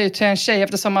aldrig hyra ut till en tjej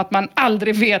eftersom att man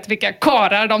aldrig vet vilka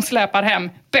karar de släpar hem.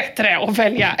 Bättre att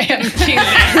välja en kille.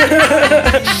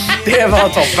 Det var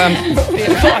toppen.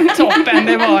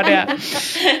 Det var det.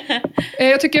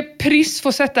 Jag tycker Pryss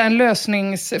får sätta en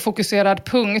lösningsfokuserad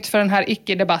punkt för den här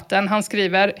icke-debatten. Han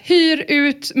skriver, hyr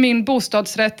ut min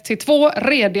bostadsrätt till 2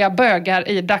 rediga bögar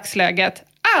i dagsläget.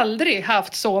 Aldrig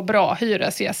haft så bra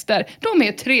hyresgäster. De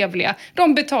är trevliga,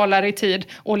 de betalar i tid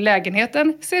och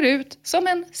lägenheten ser ut som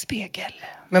en spegel.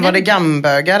 Men var det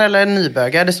gambögar eller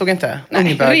nybögar? Det stod inte. Nej,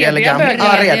 Ungbögar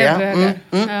eller rediga.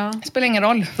 Ja. Spelar ingen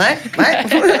roll. Nej.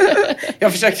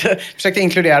 Jag försökte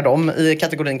inkludera dem i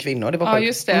kategorin kvinnor. Det var sjukt.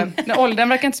 Just det. Åldern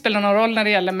verkar inte spela någon roll när det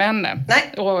gäller män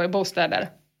och bostäder.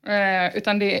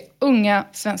 Utan det är unga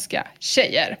svenska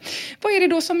tjejer. Vad är det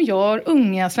då som gör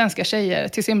unga svenska tjejer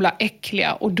till så himla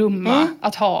äckliga och dumma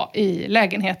att ha i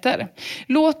lägenheter?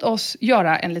 Låt oss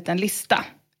göra en liten lista.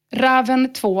 Raven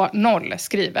 2.0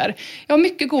 skriver, jag har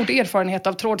mycket god erfarenhet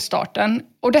av trådstarten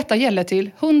och detta gäller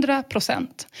till 100%.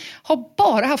 Har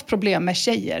bara haft problem med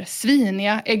tjejer,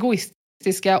 sviniga,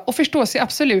 egoistiska och förstår sig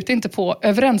absolut inte på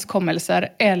överenskommelser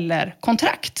eller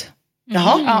kontrakt.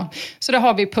 Jaha. Ja, så där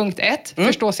har vi punkt 1.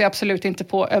 Förstår sig absolut inte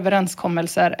på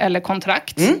överenskommelser eller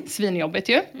kontrakt. Svinjobbigt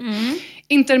ju.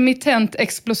 Intermittent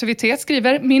explosivitet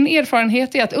skriver, min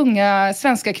erfarenhet är att unga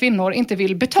svenska kvinnor inte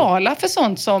vill betala för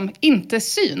sånt som inte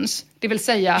syns. Det vill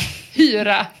säga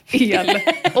hyra, el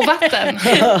och vatten.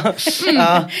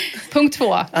 Punkt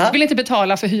 2. Vill inte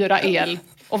betala för hyra, el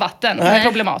och vatten. Det är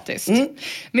problematiskt.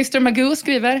 Mr. Magoo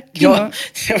skriver...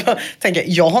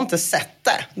 Jag har inte sett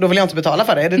det. Då vill jag inte betala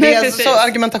för det. Det är så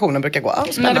argumentationen brukar gå.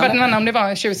 Men om det var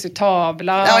en tjusig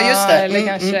tavla eller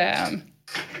kanske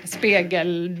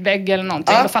spegelvägg eller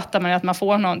någonting. Då fattar man att man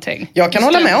får någonting. Jag kan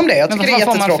hålla med om det. Jag tycker det är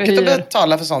jättetråkigt att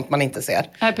betala för sånt man inte ser.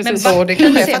 Men så det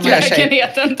kanske är för att jag är tjej.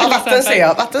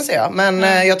 Vatten ser jag. Men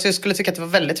jag skulle tycka att det var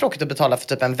väldigt tråkigt att betala för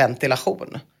typ en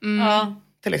ventilation.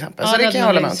 Till exempel. Så det kan jag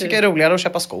hålla med om. Jag tycker det är roligare att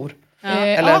köpa skor.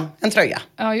 Eller en tröja.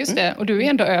 Ja, just det. Och du är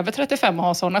ändå över 35 och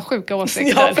har sådana sjuka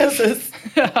åsikter. Ja, precis.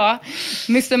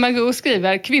 Mr. Magoo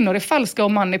skriver, kvinnor är falska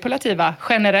och manipulativa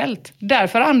generellt.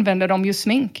 Därför använder de ju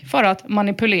smink för att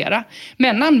manipulera.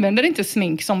 Män använder inte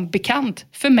smink som bekant,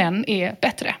 för män är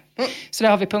bättre. Så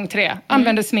där har vi punkt 3.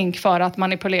 Använder smink för att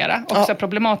manipulera. Också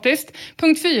problematiskt.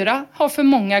 Punkt 4. Har för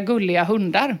många gulliga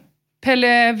hundar.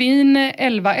 Pellevin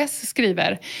 11S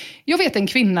skriver: jag vet en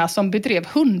kvinna som bedrev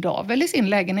hundavel i sin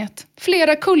lägenhet.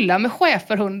 Flera kullar med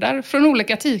schäferhundar från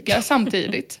olika tikar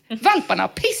samtidigt. Valparna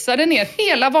pissade ner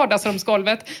hela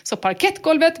vardagsrumsgolvet så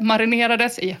parkettgolvet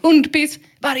marinerades i hundpiss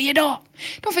varje dag.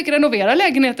 De fick renovera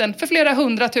lägenheten för flera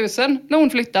 100 000 när hon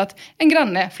flyttat. En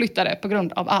granne flyttade på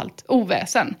grund av allt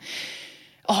oväsen.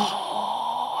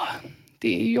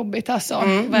 Det är jobbigt alltså.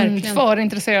 Verkligen. För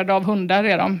intresserade av hundar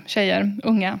är de, tjejer,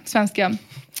 unga, svenska.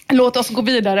 Låt oss gå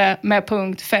vidare med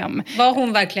punkt 5. Var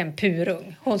hon verkligen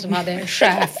purung? Hon som hade en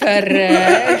schäfer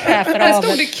Här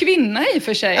stod det kvinna i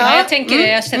för sig. Ja, jag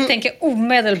tänker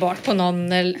omedelbart på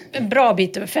någon en bra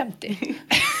bit över 50.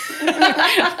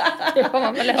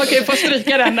 Okej, får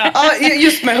stryka den där. Ja,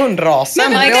 just med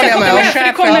hundrasen. Nej, det håller jag med om.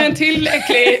 det kommer en till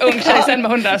äcklig ung tjej sen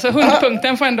med hundar. Så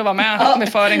hundpunkten får ändå vara med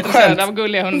för intresserade av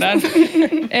gulliga hundar.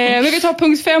 Men vi tar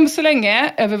punkt 5 så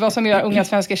länge. Över vad som gör unga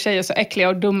svenska tjejer så äckliga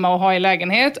och dumma att ha i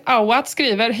lägenhet. Awat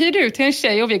skriver: hyrde ut till en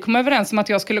tjej och vi kom överens om att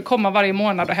jag skulle komma varje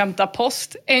månad och hämta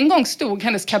post. En gång stod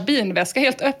hennes kabinväska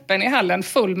helt öppen i hallen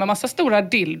full med massa stora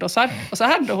dildosar. Och så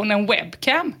hade hon en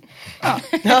webcam.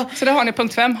 Ja. Så det har ni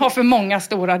punkt 5. Har för många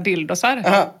stora dildosar.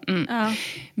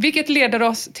 Vilket leder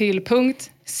oss till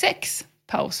punkt 6.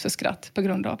 Paus för skratt på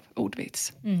grund av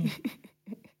ordvits.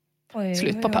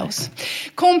 Slut på paus.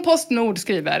 Kompost Nord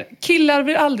skriver: killar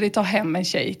vill aldrig ta hem en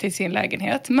tjej till sin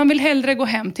lägenhet. Man vill hellre gå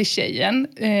hem till tjejen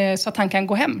så att han kan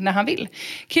gå hem när han vill.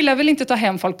 Killar vill inte ta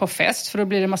hem folk på fest för då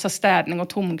blir det massa städning och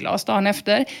tomglas dagen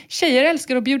efter. Tjejer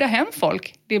älskar att bjuda hem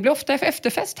folk. Det blir ofta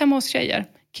efterfest hemma hos tjejer.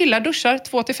 Killar duschar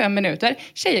 2-5 minuter.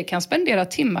 Tjejer kan spendera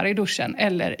timmar i duschen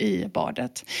eller i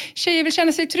badet. Tjejer vill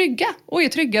känna sig trygga och är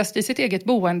tryggast i sitt eget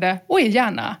boende och är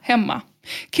gärna hemma.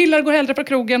 Killar går hellre på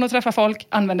krogen och träffar folk,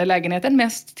 använder lägenheten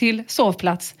mest till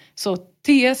sovplats. Så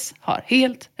TS har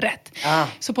helt rätt.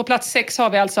 Så på plats 6 har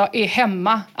vi alltså är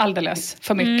hemma alldeles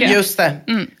för mycket. Just det.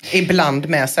 Ibland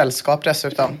med sällskap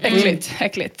dessutom.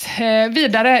 Äckligt.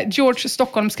 Vidare, George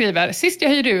Stockholm skriver: sist jag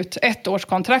hyrde ut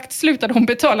 1-årskontrakt slutade hon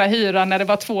betala hyran när det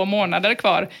var 2 månader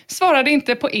kvar. Svarade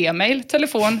inte på e-mail,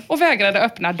 telefon och vägrade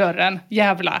öppna dörren.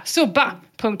 Jävla subba.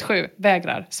 Punkt 7.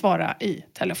 Vägrar svara i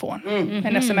telefon.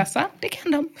 Men smsa, det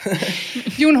kan de.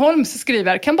 Jon Holms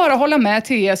skriver: kan bara hålla med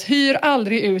TS, hyr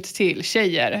aldrig ut till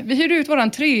tjejer. Vi hyrde ut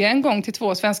våran 3 en gång till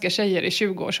 2 svenska tjejer i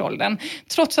 20-årsåldern.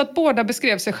 Trots att båda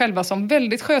beskrev sig själva som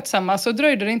väldigt skötsamma så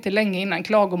dröjde det inte länge innan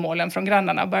klagomålen från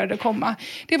grannarna började komma.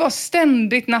 Det var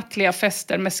ständigt nattliga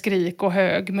fester med skrik och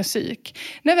hög musik.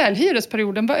 När väl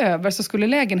hyresperioden var över så skulle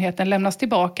lägenheten lämnas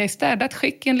tillbaka i städat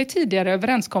skick enligt tidigare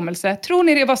överenskommelse. Tror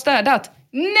ni det var städat?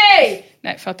 Nej!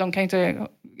 Nej, för att de kan inte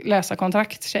läsa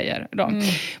kontrakt, tjejer.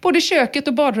 Både köket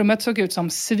och badrummet såg ut som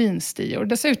svinstior.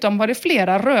 Dessutom var det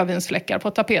flera rödvinsfläckar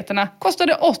på tapeterna.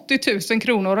 Kostade 80 000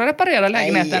 kronor att reparera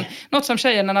lägenheten. Något som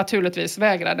tjejerna naturligtvis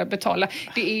vägrade betala.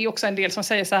 Det är också en del som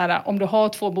säger så här: om du har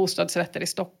 2 bostadsrätter i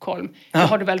Stockholm, då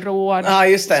har du väl råd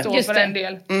att stå för en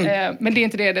del. Men det är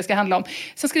inte det ska handla om.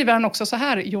 Sen skriver han också så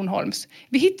här, Jon Holms: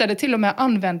 vi hittade till och med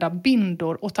använda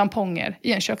bindor och tamponger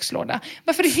i en kökslåda.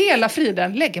 Varför i hela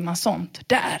friden lägger man sånt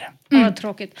där? Vad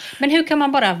tråkigt. Men hur kan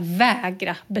man bara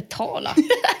vägra betala?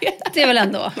 Det är väl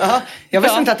ändå... Jag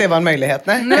visste inte att det var en möjlighet.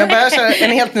 Nej. Jag börjar köra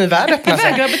en helt ny värld öppna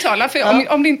sig. Vägra betala,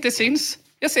 för om det inte syns.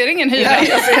 Jag ser ingen hyra. Nej,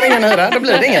 jag ser ingen hyra, då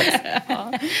blir det inget.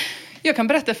 Jag kan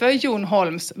berätta för Jon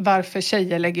Holms varför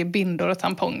tjejer lägger bindor och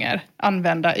tamponger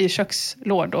använda i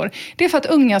kökslådor. Det är för att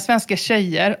unga svenska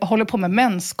tjejer håller på med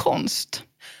menskonst.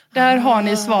 Där har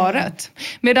ni svaret.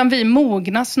 Medan vi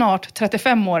mogna snart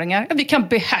 35-åringar, vi kan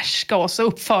behärska oss och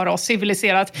uppföra oss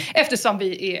civiliserat eftersom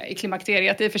vi är i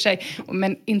klimakteriet i och för sig,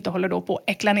 men inte håller då på att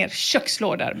äckla ner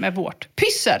kökslådor med vårt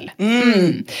pyssel.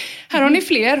 Här har ni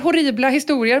fler horribla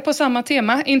historier på samma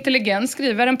tema. Intelligens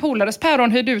skriver: en polares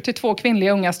päron hyrde ut till 2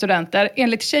 kvinnliga unga studenter.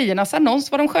 Enligt tjejernas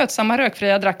annons var de skötsamma,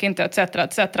 rökfria, drack inte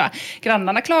etc.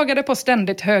 Grannarna klagade på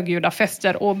ständigt högljudda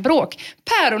fester och bråk.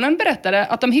 Päronen berättade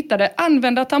att de hittade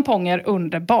använda tamponger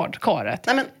under badkaret.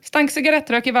 Stank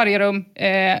cigarettrök i varje rum,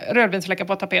 rödvinsfläckar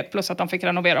på tapet, plus att de fick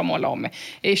renovera och måla om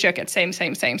i köket. Same.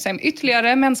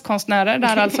 Ytterligare menskonstnärer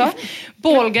där alltså.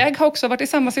 Ballgag har också varit i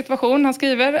samma situation. Han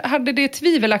skriver: hade det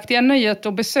tvivelaktiga nöjet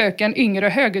att besöka en yngre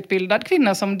högutbildad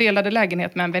kvinna som delade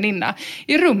lägenhet med en väninna.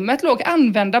 I rummet låg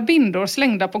använda bindor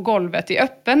slängda på golvet i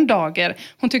öppen dager.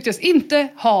 Hon tycktes inte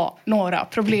ha några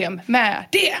problem med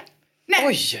det.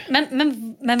 Oj.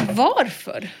 Men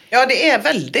varför? Ja, det är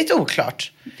väldigt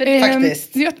oklart.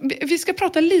 Faktiskt. Vi ska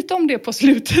prata lite om det på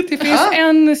slutet. Det finns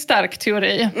en stark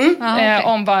teori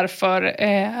om varför,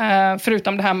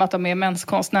 förutom det här med att de är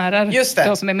menskonstnärer. Just det.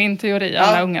 Det som är min teori,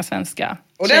 alla unga svenska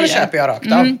och den köper jag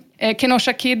rakt av.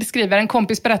 Kenosha Kid skriver, en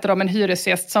kompis berättade om en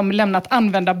hyresgäst som lämnat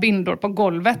använda bindor på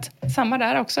golvet. Samma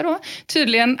där också då.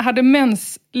 Tydligen hade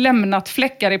mens lämnat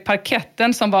fläckar i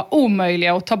parketten som var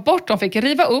omöjliga att ta bort. De fick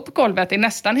riva upp golvet i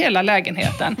nästan hela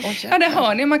lägenheten. Ja, det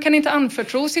hör ni. Man kan inte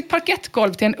anförtro sitt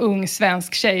parkettgolv till en ung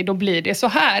svensk tjej. Då blir det så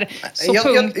här. Så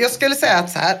jag skulle säga att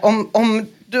så här, om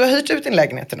du har hyrt ut din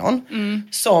lägenhet till någon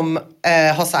som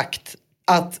har sagt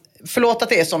att förlåt att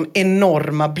det är som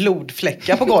enorma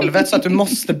blodfläckar på golvet så att du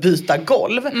måste byta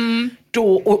golv.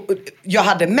 Då, och jag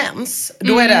hade mens.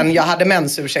 Då är den jag hade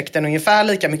mensursäkten ungefär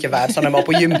lika mycket värd som den var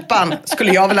på gympan,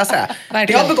 skulle jag vilja säga.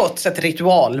 Det har begåtts ett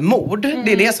ritualmord.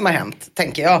 Det är det som har hänt,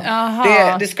 tänker jag.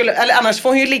 Det skulle, eller annars får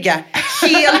hon ju ligga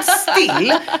helt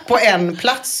still på en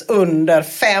plats under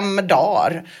 5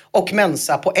 dagar och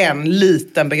mensa på en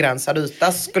liten begränsad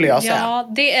yta, skulle jag säga.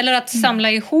 Ja, det, eller att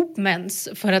samla ihop mens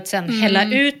för att sen hälla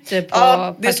ut det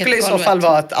på det skulle i så fall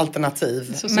vara ett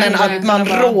alternativ. Men att man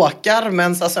råkar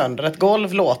mensa sönder ett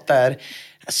golv låter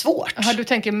svårt. Ja, du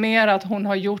tänker mer att hon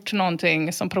har gjort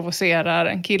någonting som provocerar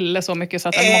en kille så mycket så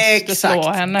att han måste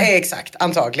slå henne. Exakt,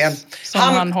 antagligen.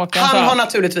 Han har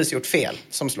naturligtvis gjort fel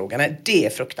som slog henne. Det är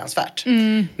fruktansvärt.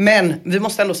 Men vi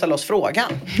måste ändå ställa oss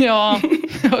frågan. Ja,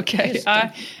 okej.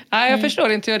 Jag förstår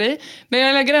din teori. Men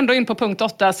jag lägger ändå in på punkt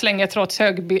 8. Slänger trots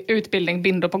hög utbildning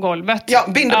bindor på golvet. Ja,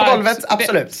 bindor på golvet,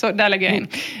 absolut. Så där lägger jag in.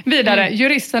 Vidare,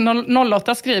 juristen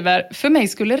 08 skriver, för mig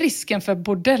skulle risken för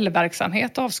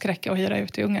bordellverksamhet avskräcka och hyra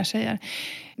ut till unga tjejer.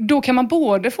 Då kan man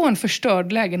både få en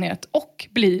förstörd lägenhet och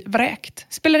bli vräkt.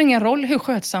 Spelar ingen roll hur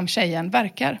skötsam tjejen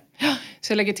verkar.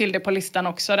 Så jag lägger till det på listan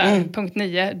också där. Punkt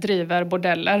 9, driver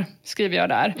bordeller, skriver jag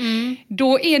där.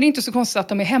 Då är det inte så konstigt att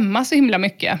de är hemma så himla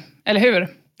mycket. Eller hur?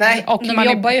 Nej, och de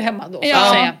jobbar ju hemma då. Så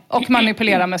att säga. Och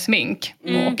manipulerar med smink.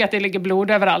 Och att det ligger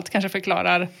blod överallt kanske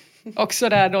förklarar också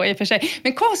där då i och för sig.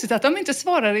 Men konstigt att de inte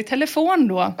svarar i telefon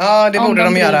då. Ja, det borde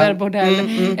de göra. Bordell.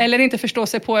 Eller inte förstå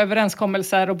sig på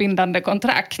överenskommelser och bindande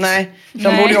kontrakt. Nej,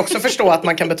 de borde ju också förstå att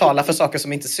man kan betala för saker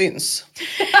som inte syns.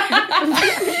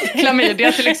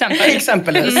 Klamydia till exempel.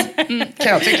 Exempelvis,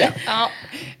 kan jag tycka. Ja.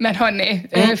 Men hörni,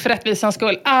 för rättvisans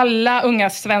skull, alla unga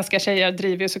svenska tjejer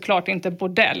driver ju såklart inte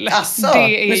bordell. Asså,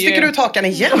 nu sticker du ut hakan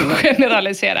igen.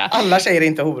 Generalisera. Alla tjejer är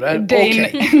inte horor.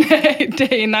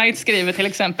 Day Night skriver till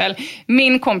exempel,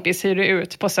 min kompis hyrde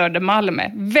ut på Södermalm.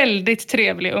 Väldigt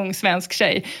trevlig ung svensk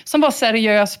tjej som var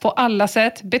seriös på alla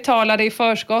sätt, betalade i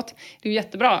förskott. Det är ju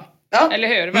jättebra. Ja. Eller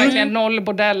hur? Verkligen noll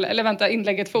bordell. Eller vänta,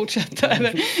 inlägget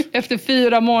fortsätter. Efter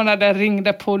 4 månader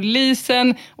ringde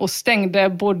polisen och stängde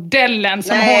bordellen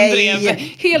som hon drev.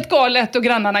 Helt galet och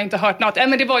grannarna inte hört något.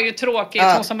 Men det var ju tråkigt.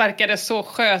 Hon som verkade så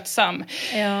skötsam.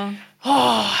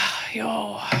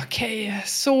 Ja, okej.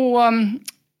 Så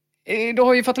då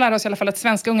har vi fått lära oss i alla fall att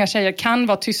svenska unga tjejer kan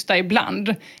vara tysta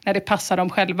ibland när det passar dem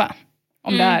själva.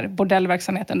 Om det här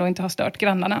bordellverksamheten då inte har stört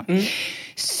grannarna.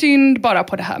 Synd bara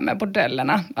på det här med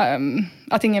bordellerna.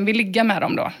 Att ingen vill ligga med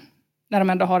dem då. När de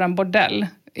ändå har en bordell.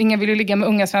 Ingen vill ju ligga med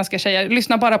unga svenska tjejer.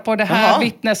 Lyssna bara på det här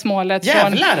vittnesmålet.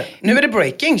 Jävlar, nu är det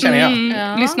breaking känner jag.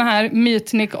 Lyssna här,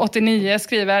 Mytnik89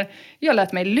 skriver, jag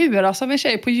lät mig luras av en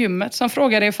tjej på gymmet som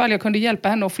frågade ifall jag kunde hjälpa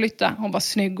henne att flytta. Hon var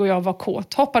snygg och jag var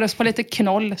kåt. Hoppades på lite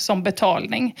knoll som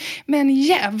betalning. Men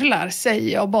jävlar,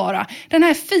 säger jag bara. Den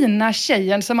här fina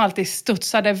tjejen som alltid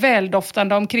studsade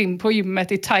väldoftande omkring på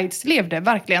gymmet i tights levde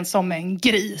verkligen som en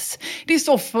gris. Det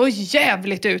såg för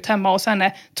jävligt ut hemma hos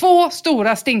henne. 2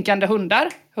 stora stinkande hundar.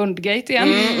 Hundgate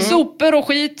igen. Sopor och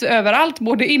skit överallt,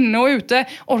 både inne och ute.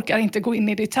 Orkar inte gå in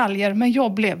i detaljer, men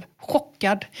jag blev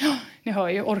chockad. Ni hör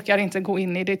ju, orkar inte gå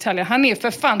in i detaljer. Han är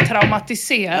för fan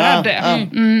traumatiserad.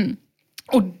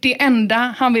 Och det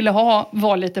enda han ville ha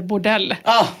var lite bordell.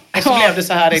 Och så blev det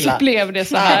så här illa. Så blev det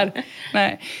så här.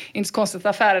 Nej, inte så konstigt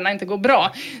att affärerna inte går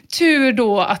bra. Tur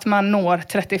då att man når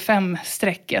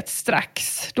 35-strecket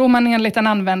strax. Då man enligt en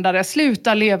användare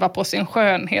slutar leva på sin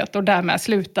skönhet och därmed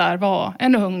slutar vara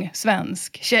en ung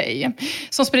svensk tjej.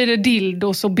 Som sprider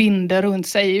dildos och binder runt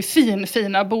sig i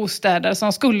fina bostäder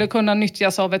som skulle kunna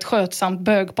nyttjas av ett skötsamt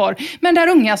bögpar. Men där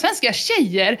unga svenska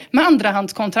tjejer med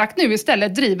andrahandskontrakt nu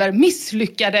istället driver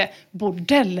misslyckade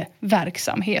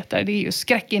bordellverksamheter. Det är ju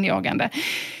skräckinjagande.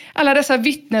 Alla dessa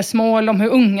vittnesmål om hur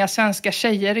unga svenska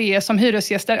tjejer är som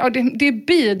hyresgäster, det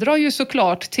bidrar ju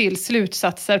såklart till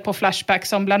slutsatser på Flashback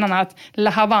som bland annat La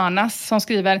Havanas som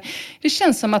skriver, det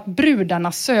känns som att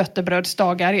brudarnas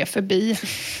sötebrödsdagar är förbi.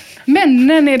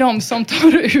 Männen är de som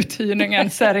tar uthyrningen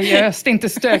seriöst, inte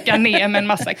stökar ner med en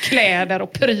massa kläder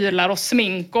och prylar och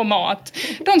smink och mat.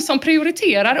 De som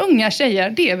prioriterar unga tjejer,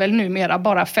 det är väl numera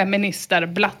bara feminister,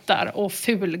 blattar och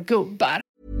fulgubbar.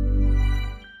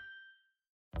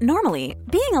 Normally,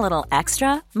 being a little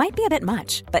extra might be a bit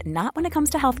much, but not when it comes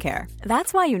to healthcare.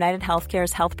 That's why United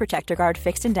Healthcare's Health Protector Guard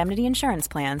fixed indemnity insurance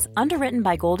plans, underwritten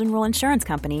by Golden Rule Insurance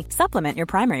Company, supplement your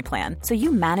primary plan so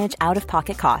you manage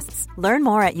out-of-pocket costs. Learn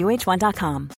more at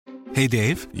uh1.com. Hey,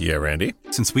 Dave. Yeah, Randy.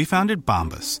 Since we founded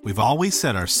Bombas, we've always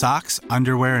said our socks,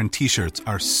 underwear, and T-shirts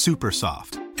are super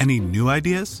soft. Any new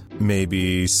ideas?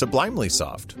 Maybe sublimely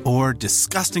soft. Or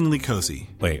disgustingly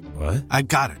cozy. Wait, what? I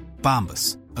got it.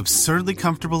 Bombas. Absurdly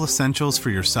comfortable essentials for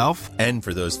yourself and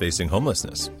for those facing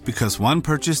homelessness. Because one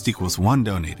purchased equals one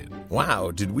donated.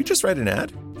 Wow, did we just write an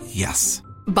ad? Yes.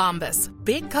 Bombas.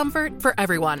 Big comfort for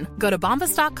everyone. Go to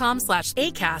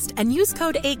bombas.com/ACAST and use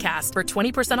code ACAST for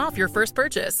 20% off your first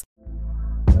purchase.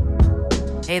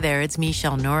 Hey there, it's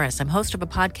Michelle Norris. I'm host of a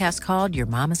podcast called Your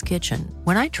Mama's Kitchen.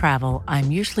 When I travel, I'm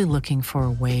usually looking for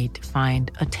a way to find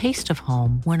a taste of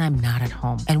home when I'm not at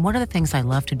home. And one of the things I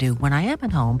love to do when I am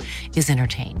at home is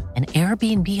entertain. And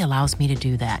Airbnb allows me to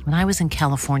do that. When I was in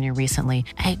California recently,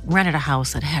 I rented a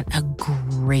house that had a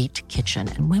great kitchen.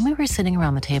 And when we were sitting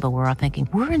around the table, we were all thinking,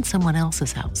 we're in someone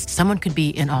else's house. Someone could be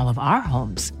in all of our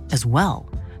homes as well.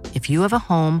 If you have a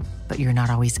home, but you're not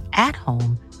always at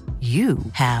home, you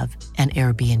have an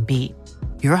Airbnb.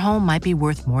 Your home might be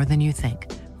worth more than you think.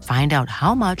 Find out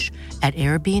how much at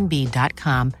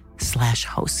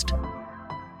airbnb.com/host.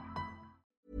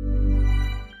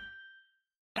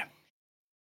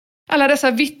 Alla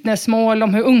dessa vittnesmål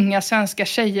om hur unga svenska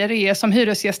tjejer är som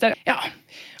hyresgäster. Ja,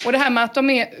 och det här med att de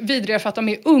är vidriga för att de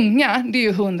är unga, det är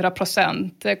ju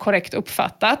 100% korrekt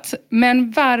uppfattat.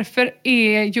 Men varför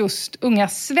är just unga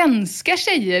svenska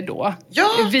tjejer då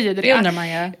vidriga? Det undrar man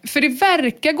ju. För det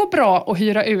verkar gå bra att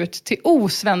hyra ut till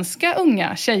osvenska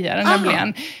unga tjejer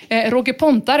nämligen. Roger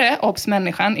Pontare,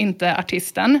 obs-människan, inte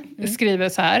artisten, skriver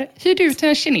så här. Hyrde ut till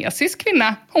en kinesisk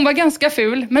kvinna. Hon var ganska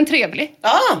ful, men trevlig.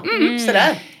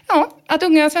 Sådär. Ja, att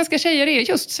unga svenska tjejer är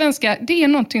just svenska, det är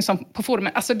någonting som på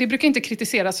forumen, alltså det brukar inte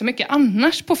kritiseras så mycket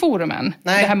annars på forumen.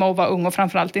 Nej. Det här med att vara ung och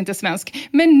framförallt inte svensk.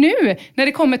 Men nu, när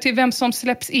det kommer till vem som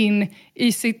släpps in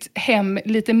i sitt hem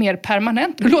lite mer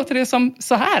permanent, då låter det som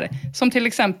så här. Som till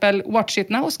exempel Watch It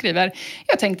Now skriver,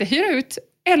 jag tänkte hyra ut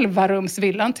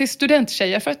 11-rumsvillan till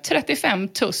studenttjejer för 35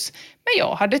 tuss. Men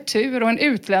jag hade tur och en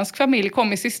utländsk familj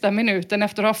kom i sista minuten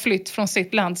efter att ha flytt från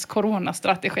sitt lands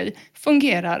coronastrategi.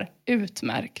 Fungerar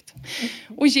utmärkt.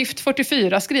 Och Gift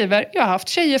 44 skriver, jag har haft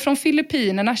tjejer från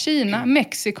Filippinerna, Kina,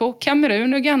 Mexiko,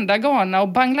 Kamerun, Uganda, Ghana och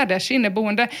Bangladesh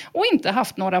inneboende och inte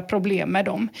haft några problem med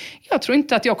dem. Jag tror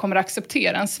inte att jag kommer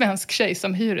acceptera en svensk tjej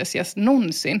som hyresgäst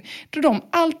någonsin, då de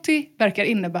alltid verkar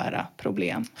innebära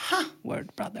problem. Word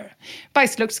brother.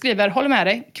 Bajsluck skriver, håller med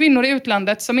dig. Kvinnor i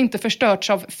utlandet som inte förstörts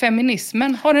av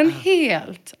feminismen har en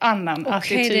helt annan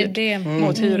attityd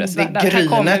mot hyresvärdar. Här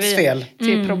kommer vi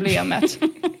till problemet.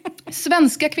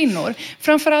 Svenska kvinnor,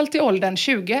 framförallt i åldern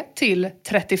 20 till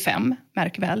 35,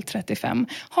 märk väl 35,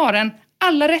 har en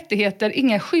alla rättigheter,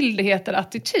 inga skyldigheter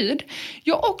attityd.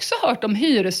 Jag har också hört om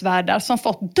hyresvärdar som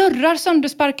fått dörrar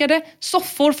söndersparkade,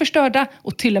 soffor förstörda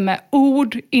och till och med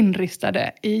ord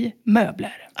inristade i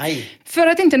möbler. Aj. För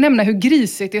att inte nämna hur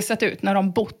grisigt det sett ut när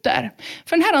de bott där.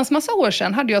 För en herrans massa år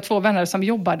sedan hade jag 2 vänner som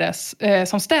jobbade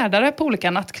som städare på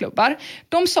olika nattklubbar.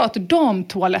 De sa att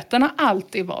damtoaletterna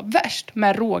alltid var värst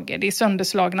med råge. Det är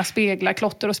sönderslagna speglar,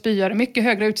 klotter och spyor i mycket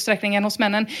högre utsträckning än hos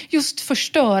männen. Just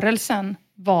förstörelsen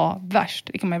var värst.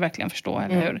 Det kan man ju verkligen förstå,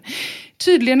 eller hur?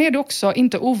 Tydligen är det också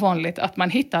inte ovanligt att man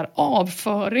hittar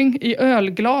avföring i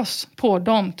ölglas på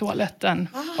damtoaletten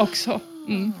också.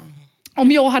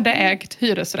 Om jag hade ägt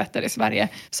hyresrätter i Sverige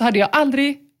så hade jag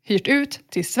aldrig hyrt ut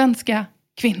till svenska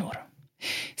kvinnor.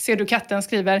 Ser du katten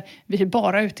skriver, vi är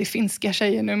bara ute i finska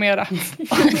tjejer numera.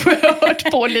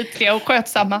 Oerhört pålitliga och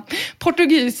skötsamma.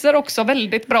 Portugiser också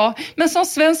väldigt bra. Men som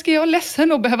svensk är jag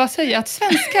ledsen att behöva säga att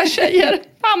svenska tjejer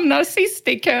hamnar sist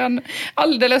i kön.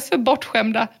 Alldeles för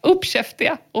bortskämda,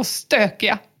 uppkäftiga och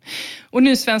stökiga. Och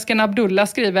nysvenskan Abdullah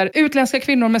skriver, utländska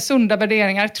kvinnor med sunda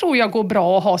värderingar tror jag går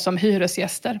bra att ha som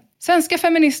hyresgäster. Svenska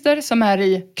feminister som är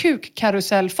i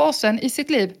kukkarusellfasen i sitt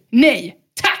liv, nej,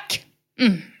 tack!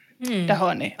 Det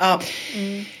hör ni.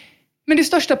 Men det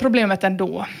största problemet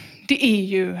ändå, det är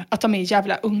ju att de är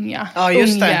jävla unga.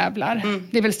 Ungjävlar.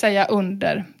 Det vill säga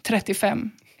under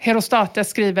 35. Herostates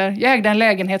skriver, jag ägde en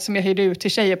lägenhet som jag hyrde ut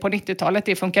till tjejer på 90-talet.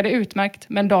 Det funkade utmärkt,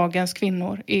 men dagens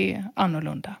kvinnor är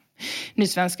annorlunda.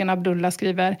 Nysvenskan Abdullah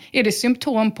skriver, är det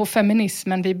symptom på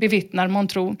feminismen vi bevittnar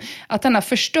månntro att denna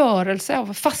förstörelse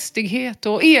av fastighet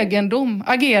och egendom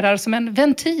agerar som en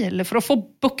ventil för att få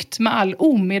bukt med all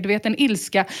omedveten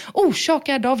ilska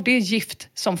orsakad av det gift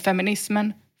som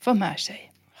feminismen för med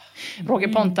sig. Roger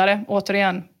Pontare,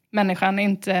 återigen, Människan,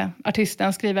 inte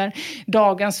artisten, skriver: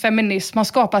 dagens feminism har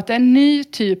skapat en ny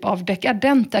typ av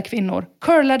dekadenta kvinnor.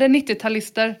 Curlade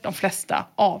 90-talister, de flesta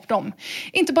av dem.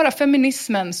 Inte bara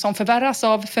feminismen som förvärras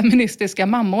av feministiska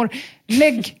mammor.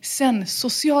 Lägg sen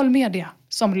social media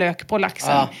som lök på laxen.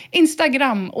 Ja.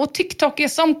 Instagram och TikTok är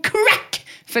som crack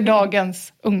för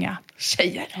dagens unga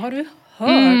tjejer. Har du hört?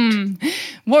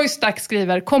 Voice-Duck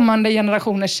skriver: kommande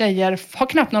generationers tjejer har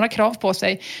knappt några krav på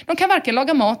sig. De kan varken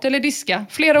laga mat eller diska.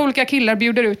 Flera olika killar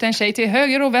bjuder ut en tjej till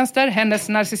höger och vänster. Hennes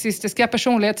narcissistiska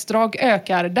personlighetsdrag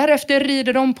ökar. Därefter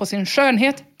rider de på sin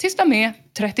skönhet tills de är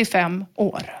 35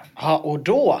 år. Ja, och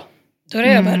då är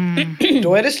det över.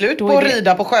 Då är det slut på att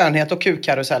rida på skönhet och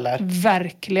kukkaruseller.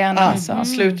 Verkligen alltså.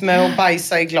 Slut med att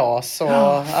bajsa i glas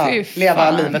och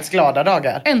leva livets glada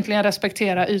dagar. Äntligen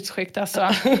respektera ytskikt alltså.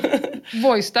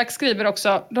 Voice-Duck skriver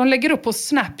också: de lägger upp på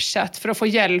Snapchat för att få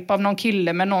hjälp av någon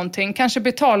kille med någonting. Kanske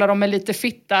betalar de med lite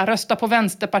fitta, röstar på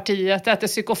Vänsterpartiet, äter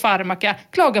psykofarmaka,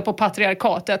 klagar på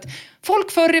patriarkatet.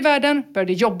 Folk förr i världen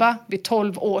började jobba vid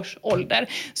 12 års ålder.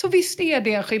 Så visst är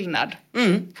det en skillnad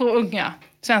på unga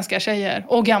svenska tjejer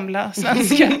och gamla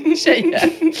svenska tjejer.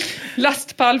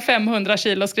 Lastpall 500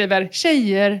 kilo skriver: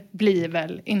 tjejer blir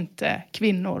väl inte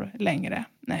kvinnor längre.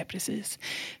 Nej, precis.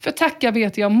 För tacka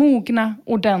vet jag mogna,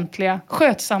 ordentliga,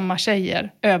 skötsamma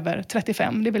tjejer över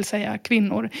 35, det vill säga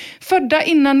kvinnor. Födda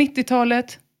innan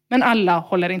 90-talet, men alla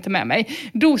håller inte med mig.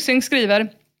 Dosing skriver: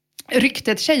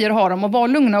 ryktet tjejer har om att vara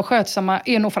lugna och skötsamma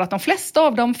är nog för att de flesta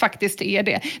av dem faktiskt är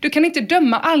det. Du kan inte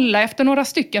döma alla efter några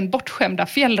stycken bortskämda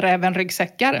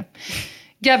fjällräven-ryggsäckar.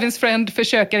 Gavins friend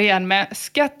försöker igen med: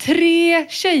 ska 3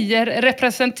 tjejer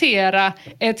representera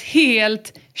ett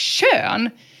helt kön?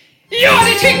 Ja,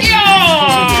 det tycker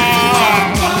jag!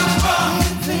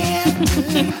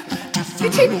 Det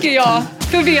tycker jag.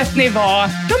 För vet ni vad?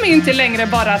 De är inte längre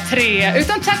bara 3.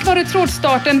 Utan tack vare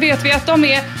trådstarten vet vi att de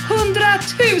är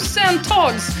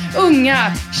 100,000-tals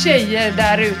unga tjejer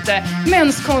där ute.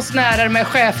 Mänskonstnärer med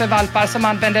schäfervalpar som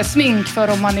använder smink för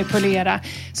att manipulera.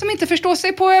 Som inte förstår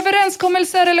sig på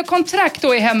överenskommelser eller kontrakt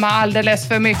och är hemma alldeles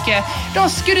för mycket. De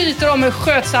skryter om hur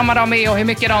skötsamma de är och hur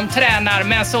mycket de tränar.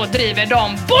 Men så driver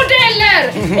de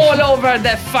bordeller all over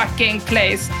the fucking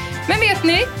place. Men vet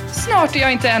ni? Snart är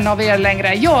jag inte en av er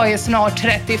längre. Jag är snart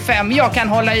 35. Jag kan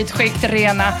hålla ytskikt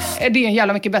rena. Det är en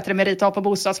jävla mycket bättre merit att ha på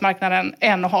bostadsmarknaden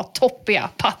än att ha toppiga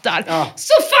pattar. Ja.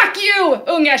 Så fuck you,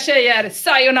 unga tjejer.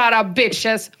 Sayonara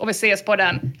bitches. Och vi ses på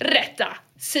den rätta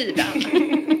sidan.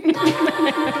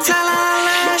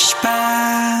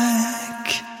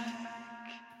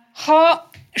 Ha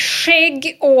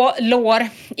skägg och lår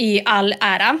i all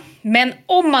ära. Men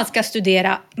om man ska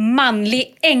studera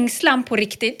manlig ängslan på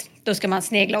riktigt, då ska man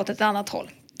snegla åt ett annat håll.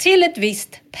 Till ett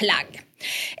visst plagg.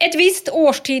 Ett visst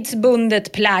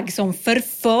årstidsbundet plagg som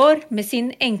förför med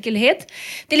sin enkelhet.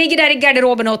 Det ligger där i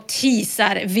garderoben och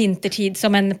teasar vintertid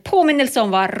som en påminnelse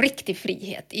om vad riktig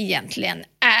frihet egentligen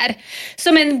är.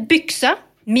 Som en byxa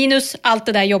minus allt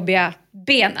det där jobbiga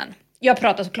benen. Jag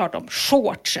pratar såklart om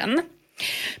shortsen.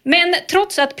 Men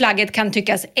trots att plagget kan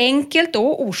tyckas enkelt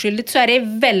och oskyldigt så är det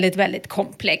väldigt, väldigt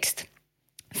komplext.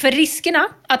 För riskerna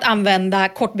att använda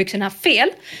kortbyxorna fel,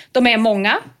 de är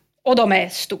många och de är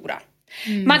stora.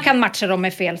 Man kan matcha dem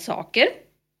med fel saker.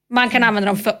 Man kan använda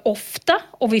dem för ofta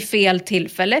och vid fel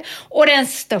tillfälle. Och den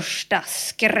största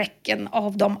skräcken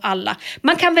av dem alla.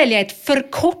 Man kan välja ett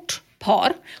för kort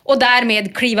par och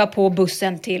därmed kliva på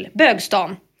bussen till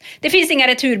bögstan. Det finns inga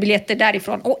returbiljetter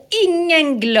därifrån och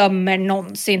ingen glömmer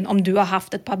någonsin om du har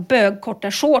haft ett par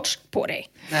bögkorta shorts på dig.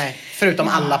 Nej, förutom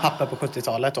alla papper på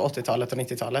 70-talet och 80-talet och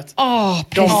 90-talet.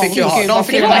 De fick ju ha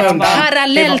ett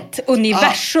parallellt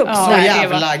universum. Så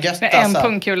jävla gött alltså. En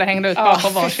pungkula hängde ut bara på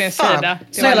varsin sida.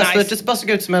 Snälla bara såg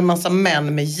ut som en massa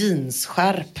män med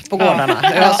jeansskärp på gårdarna.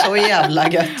 Det var så jävla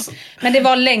gött. Men det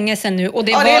var länge sedan nu och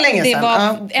det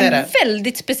var en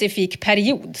väldigt specifik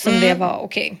period som det var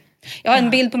okej. Jag har en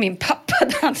bild på min pappa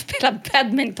där han spelar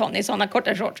badminton i sådana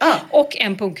korta shorts. Och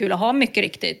en pungkula har mycket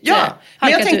riktigt. Ja,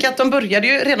 men jag tänker att de började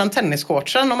ju redan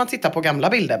tennisshortsen. Om man tittar på gamla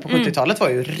bilder på 70-talet var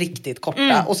ju riktigt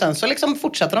korta. Och sen så liksom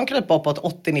fortsatte de krypa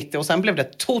uppåt 80-90. Och sen blev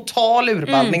det total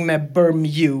urballning med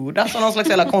Bermuda. Så någon slags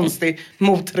jävla konstig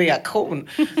motreaktion.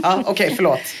 Ja, okej,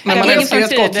 förlåt. Men man älskar ju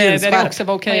ett gott jeansskärp. Där det också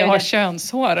var okej att ha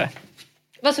könshår.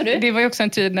 Vad sa du? Det var ju också en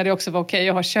tid när det också var okej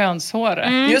att ha könshår.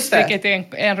 Just det. Vilket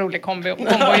är en rolig kombo.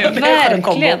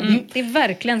 Verkligen. Det är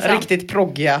verkligen sant. Riktigt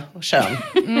proggiga kön.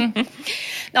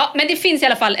 Ja, men det finns i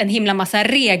alla fall en himla massa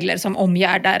regler som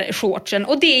omgärdar shortsen.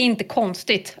 Och det är inte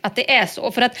konstigt att det är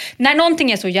så. För att när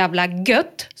någonting är så jävla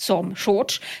gött som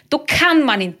shorts, då kan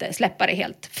man inte släppa det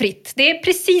helt fritt. Det är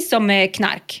precis som med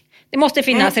knark. Det måste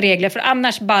finnas regler, för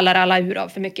annars ballar alla ur av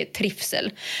för mycket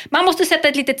trivsel. Man måste sätta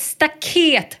ett litet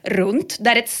staket runt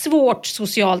där ett svårt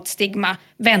socialt stigma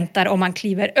väntar om man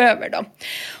kliver över då.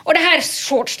 Och det här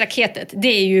shortstaketet, det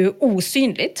är ju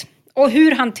osynligt. Och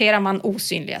hur hanterar man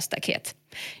osynliga staket?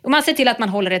 Och man ser till att man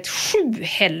håller ett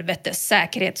 7-helvetes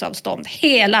säkerhetsavstånd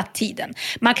hela tiden.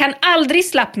 Man kan aldrig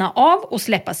slappna av och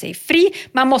släppa sig fri.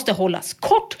 Man måste hållas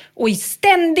kort och i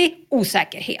ständig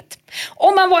osäkerhet.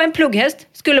 Om man var en plugghäst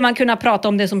skulle man kunna prata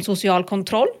om det som social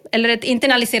kontroll eller ett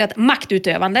internaliserat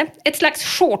maktutövande. Ett slags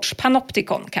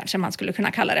shorts-panoptikon kanske man skulle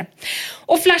kunna kalla det.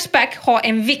 Och Flashback har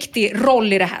en viktig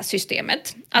roll i det här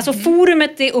systemet. Alltså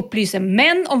forumet det upplyser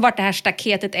män om vart det här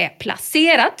staketet är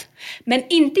placerat, men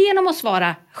inte genom att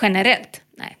svara generellt.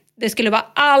 Nej. Det skulle vara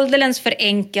alldeles för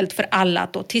enkelt för alla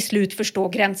att då till slut förstå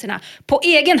gränserna på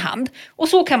egen hand. Och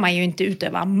så kan man ju inte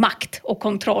utöva makt och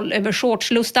kontroll över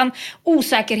shortslustan.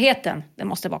 Osäkerheten, den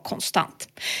måste vara konstant.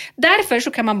 Därför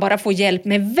så kan man bara få hjälp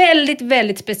med väldigt,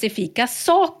 väldigt specifika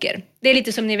saker. Det är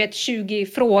lite som ni vet 20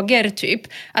 frågor typ.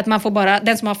 Att man får bara,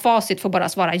 den som har facit får bara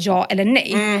svara ja eller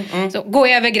nej. Så går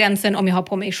jag över gränsen om jag har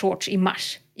på mig shorts i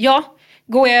mars? Ja.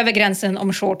 Går jag över gränsen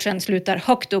om shortsen slutar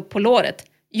högt upp på låret?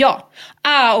 Ja.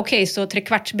 Okej, så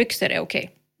 3/4 är okej.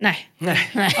 Nej.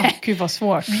 Gud vad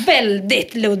svårt.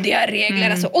 Väldigt luddiga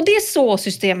regler alltså. Och det är så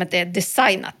systemet är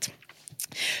designat.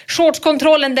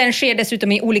 Shortskontrollen den sker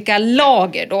dessutom i olika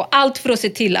lager då. Allt för att se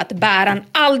till att bäraren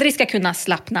aldrig ska kunna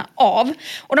slappna av.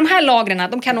 Och de här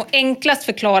lagren de kan nog enklast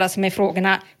förklaras med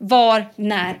frågorna var,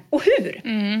 när och hur.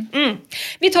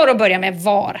 Vi tar och börjar med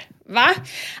var. Va?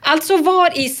 Alltså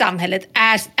var i samhället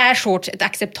är shorts ett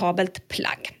acceptabelt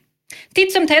plagg?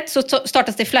 Titt som tätt så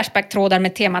startas det Flashback-trådar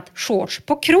med temat shorts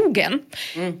på krogen.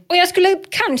 Och jag skulle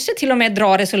kanske till och med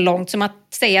dra det så långt som att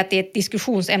säga att det är ett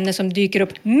diskussionsämne som dyker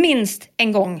upp minst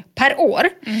en gång per år.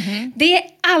 Det är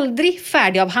aldrig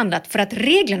färdigavhandlat för att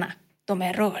reglerna, de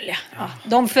är rörliga. Ja,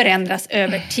 de förändras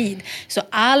över tid. Så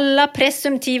alla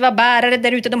presumtiva bärare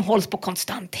där ute, de hålls på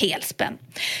konstant helspänn.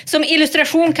 Som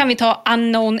illustration kan vi ta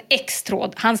Unknown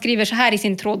X-tråd. Han skriver så här i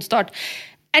sin trådstart.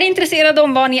 Är intresserade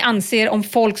om vad ni anser om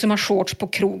folk som har shorts på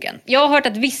krogen? Jag har hört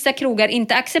att vissa krogar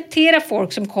inte accepterar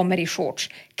folk som kommer i shorts.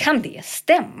 Kan det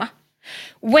stämma?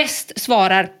 West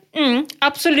svarar,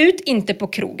 absolut inte på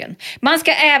krogen. Man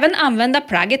ska även använda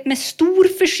plagget med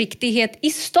stor försiktighet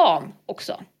i stan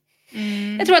också.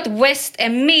 Jag tror att West är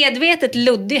medvetet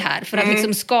luddig här för att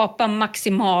liksom skapa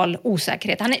maximal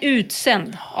osäkerhet. Han är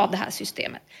utsänd av det här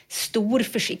systemet. Stor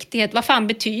försiktighet, vad fan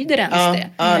betyder ens det?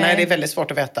 Nej, det är väldigt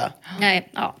svårt att veta. Nej,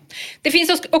 ja. Det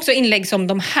finns också inlägg som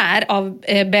de här av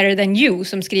Better Than You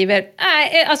som skriver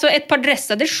alltså ett par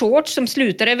dressade shorts som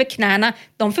slutar över knäna,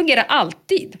 de fungerar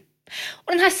alltid.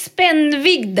 Och den här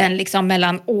spännvidden liksom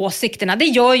mellan åsikterna, det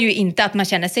gör ju inte att man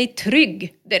känner sig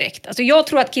trygg direkt. Alltså jag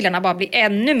tror att killarna bara blir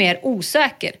ännu mer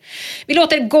osäker. Vi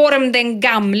låter Gorm den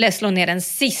gamle slå ner den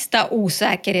sista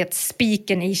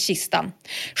osäkerhetsspiken i kistan.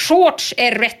 Shorts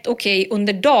är rätt okej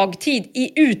under dagtid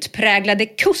i utpräglade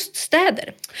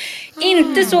kuststäder.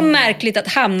 Inte så märkligt att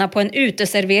hamna på en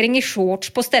uteservering i shorts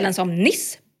på ställen som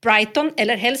Nice, Brighton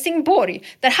eller Helsingborg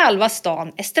där halva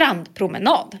stan är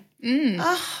strandpromenad.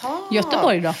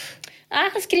 Göteborg då?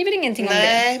 Han skriver ingenting om det.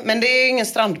 Nej, men det är ingen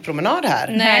strandpromenad här.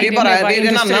 Nej, det är bara en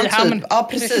annan industrihamn. typ. Ja,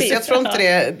 precis. Jag tror inte det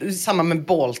är samma med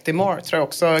Baltimore. Tror jag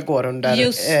också går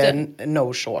under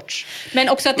no shorts. Men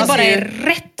också att det bara är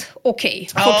rätt okej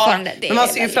fortfarande. Men man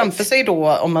ser ju framför sig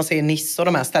då, om man ser Nice och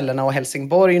de här ställena och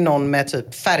Helsingborg, någon med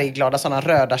typ färgglada sådana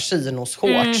röda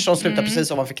chinos-shorts som slutar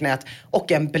precis ovanför knät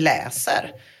och en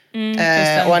bläser.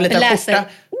 Och en liten skjorta.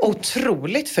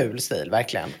 Otroligt ful stil,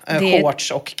 verkligen.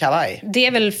 Shorts och kavaj. Det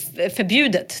är väl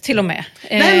förbjudet till och med.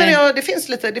 Nej, men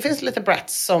det finns lite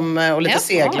brats och lite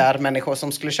seglarmänniskor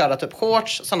som skulle köra typ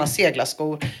shorts, sådana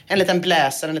seglarskor, en liten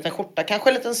bläser, en liten skjorta, kanske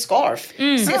en liten scarf.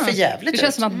 Ser för jävligt ut. Det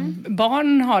känns som att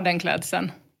barn har den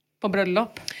klädseln på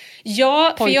bröllop.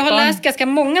 Ja, för jag har läst ganska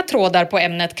många trådar på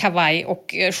ämnet kavaj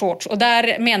och shorts. Och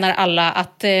där menar alla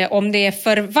att om det är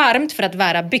för varmt för att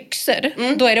bära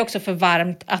byxor, då är det också för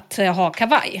varmt att ha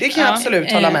kavaj. Det kan jag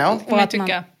absolut hålla med om. Och att man,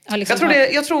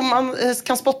 jag tror man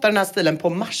kan spotta den här stilen på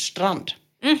Marstrand.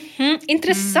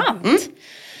 Intressant.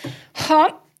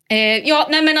 Ja,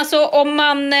 nej men alltså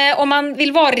om man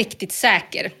vill vara riktigt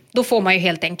säker, då får man ju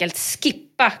helt enkelt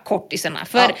skippa kortisarna.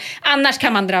 För annars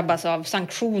kan man drabbas av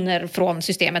sanktioner från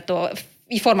systemet och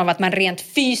i form av att man rent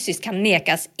fysiskt kan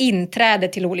nekas inträde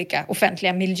till olika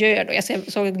offentliga miljöer. Då. Jag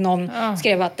såg någon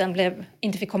skrev att den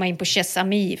inte fick komma in på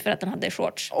Sesame för att den hade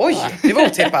shorts. Oj, det var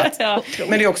otippat.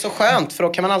 Men det är också skönt, för då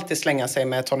kan man alltid slänga sig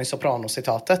med Tony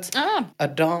Soprano-citatet. A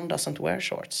Dawn doesn't wear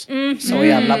shorts. Så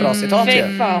jävla bra citat ju.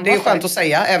 Det är skönt att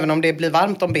säga, även om det blir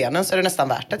varmt om benen så är det nästan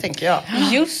värt det, tänker jag.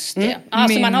 Just det.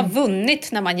 Alltså man har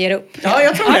vunnit när man ger upp. Ja,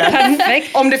 jag tror det.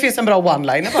 Perfekt. Om det finns en bra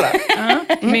one-liner bara.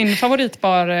 Min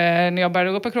favoritbar när jag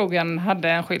började gå på krogen hade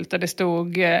en skylt där det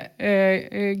stod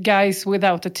guys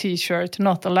without a t-shirt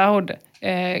not allowed.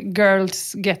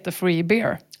 Girls get a free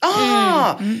beer.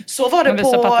 Så var det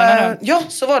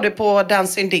så var det på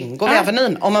Dancing Dingo vid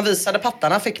Avenyn. Om man visade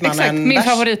pattarna fick man en min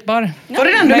favoritbar. Var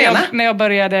det den du menar? När jag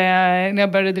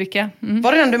började dricka.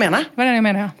 Var det den du menar? Var det den jag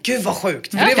menar, ja. Gud vad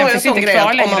sjukt. För det var ju en sån grej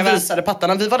att om man visade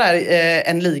pattarna. Vi var där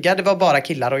en liga, det var bara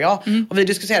killar och jag. Och vi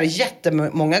diskuterade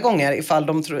jättemånga gånger ifall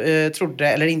de trodde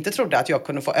eller inte trodde att jag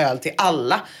kunde få öl till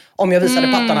alla. Om jag visade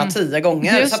pattarna 10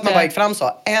 gånger. Just så att man bara gick fram så.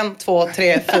 1, 2,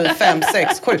 3, 4, 5,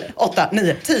 6, 7, 8,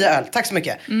 9, 10 öl. Tack så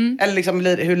mycket. Eller liksom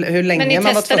hur länge men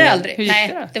man var tvungen. Men ni testade aldrig?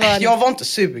 Nej, jag var inte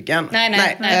sugen.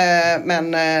 Nej.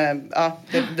 Men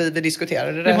vi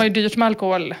diskuterade det. Det var ju dyrt med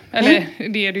alkohol. Eller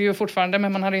det är det ju fortfarande.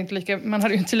 Men man hade ju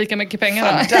inte lika mycket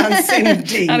pengar. Dancing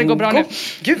Dingo. Det går bra nu.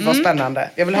 Gud vad spännande.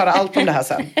 Jag vill höra allt om det här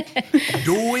sen.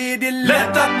 Då är det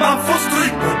lätt att man får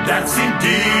stryk på Dancing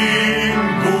Dingo.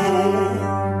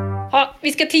 Ja,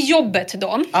 vi ska till jobbet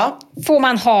då. Får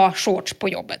man ha shorts på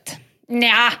jobbet?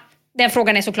 Nja, den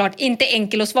frågan är såklart inte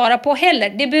enkel att svara på heller.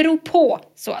 Det beror på,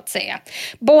 så att säga.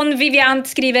 Bon Viviant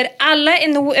skriver, alla är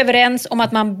nog överens om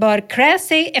att man bör klä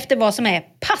sig efter vad som är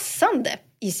passande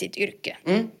i sitt yrke.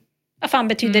 Vad fan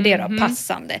betyder det då,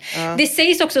 passande? Det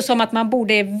sägs också som att man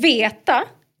borde veta,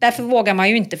 därför vågar man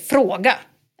ju inte fråga.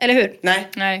 Eller hur? Nej.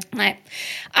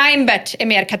 Eimbert är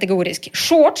mer kategorisk.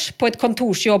 Shorts på ett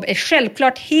kontorsjobb är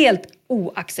självklart helt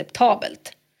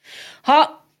oacceptabelt.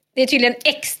 Det är tydligen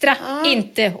extra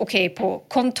inte okej på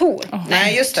kontor.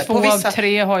 Nej, just det. 2 av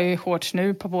 3 har ju shorts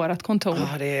nu på vårt kontor.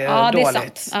 Det är dåligt. Det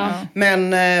är sant. Men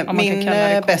min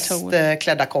bäst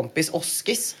klädda kompis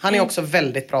Oskis, han är också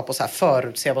väldigt bra på så här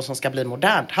förutse vad som ska bli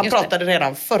modernt. Han pratade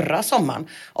redan förra sommaren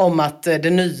om att det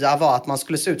nya var att man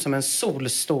skulle se ut som en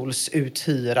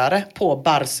solstolsuthyrare på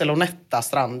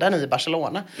Barceloneta-stranden i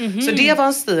Barcelona. Så det var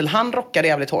en stil han rockade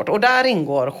jävligt hårt. Och där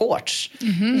ingår shorts.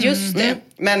 Just det.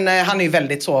 Men han är ju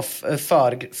väldigt så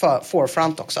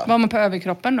forefront också. Vad har man på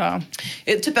överkroppen då?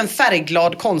 Typ en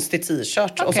färgglad, konstig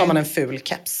t-shirt. Och så har man en ful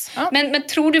keps. Men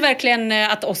tror du verkligen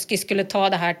att Oski skulle ta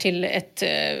det här till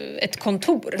ett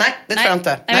kontor? Nej, det tror jag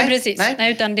inte. Nej, men precis.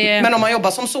 Nej, utan det... Men om man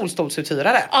jobbar som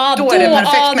solstolsuthyrare, då är det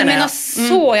perfekt, menar jag.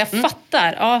 Så, jag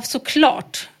fattar. Ja,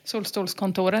 såklart.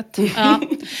 Solstolskontoret.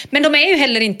 Men de är ju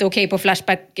heller inte okej på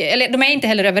Flashback, eller de är inte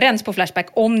heller överens på Flashback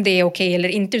om det är okej eller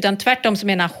inte, utan tvärtom så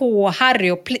menar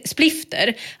Harry och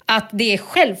Splifter att det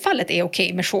självfallet är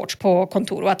okej med shorts på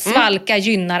kontor och att svalka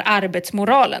gynnar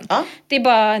arbetsmoralen. Det är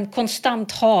bara en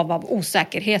konstant hav av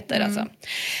osäkerheter.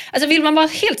 Alltså vill man vara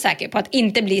helt säker på att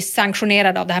inte bli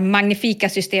sanktionerad av det här magnifika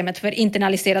systemet för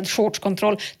internaliserad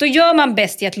shortskontroll, då gör man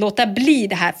bäst i att låta bli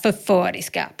det här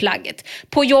förföriska plagget.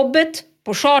 På jobbet,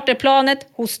 på charterplanet,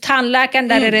 hos tandläkaren,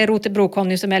 där är det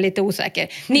Rotebro-Conny som är lite osäker.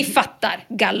 Ni fattar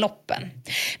galoppen.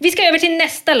 Vi ska över till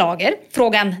nästa lager.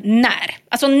 Frågan när.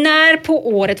 Alltså när på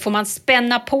året får man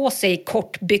spänna på sig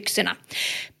kortbyxorna?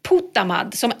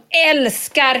 Putamad, som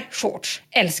älskar shorts,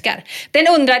 den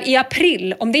undrar i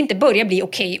april om det inte börjar bli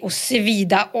okej att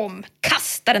svida om.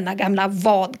 Kasta den där gamla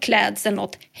vadklädseln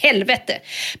åt helvete.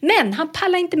 Men han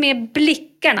pallar inte med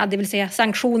blickarna, det vill säga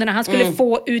sanktionerna han skulle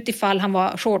få utifall han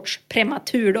var shorts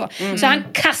prematur då. Så han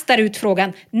kastar ut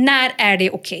frågan, när är det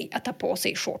okej att ta på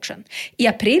sig shortsen? I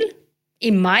april?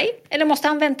 I maj? Eller måste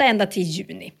han vänta ända till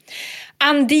juni?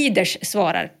 Andiders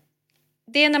svarar,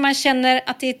 det är när man känner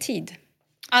att det är tid.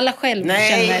 Alla själv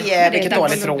känner... Nej, vilket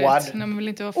dåligt råd.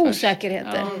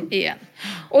 Osäkerheter igen.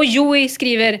 Och Joey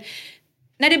skriver,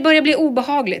 när det börjar bli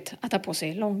obehagligt att ta på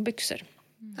sig långbyxor.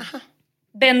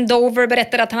 Ben Dover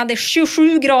berättar att han hade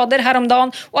 27 grader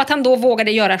häromdagen och att han då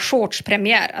vågade göra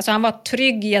shortspremiär. Alltså han var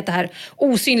trygg i att det här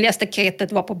osynliga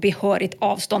staketet var på behörigt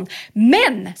avstånd.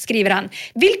 Men, skriver han,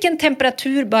 vilken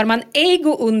temperatur bör man ej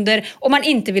gå under om man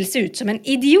inte vill se ut som en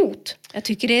idiot? Jag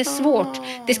tycker det är svårt.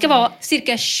 Det ska vara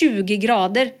cirka 20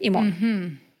 grader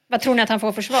imorgon. Vad tror ni att han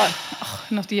får för svar?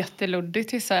 Något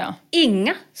jätteluddigt, gissar jag.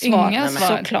 Inga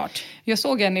svar, såklart. Jag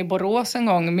såg en i Borås en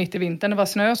gång mitt i vintern. Det var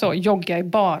snö och så. Jogga i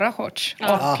bara shorts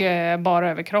och bara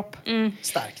överkropp.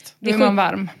 Starkt. Då är man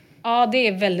varm. Ja, det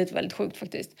är väldigt, väldigt sjukt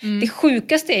faktiskt. Det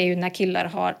sjukaste är ju när killar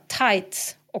har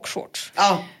tights och shorts.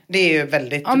 Ja, det är ju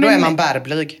väldigt... Då är man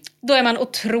bärblyg. Då är man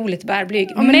otroligt bärblyg.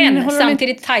 Men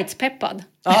samtidigt tightspeppad.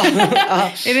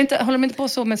 Håller de inte på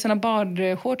så med sina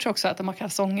badshorts också? Att de har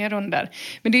kalsonger under?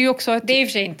 Men det är ju också... Det är ju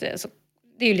för sig inte... Så,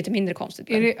 det är ju lite mindre konstigt.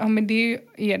 Men det är ju...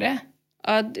 Är det?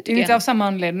 Ja, det är inte av samma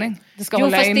anledning. Det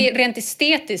ska fast rent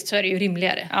estetiskt så är det ju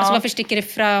rimligare. Ja. Alltså varför sticker det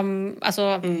fram?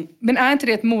 Alltså... Men är inte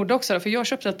det ett mode också då? För jag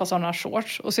köpte ett par sådana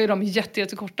shorts och så är de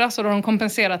jättekorta. Så då har de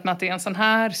kompenserat med att det är en sån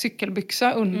här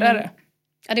cykelbyxa under.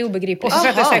 Ja, det är obegripligt. Och så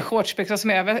sätter sig shortsbyxa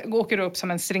som åker upp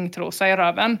som en stringtrosa i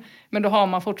röven. Men då har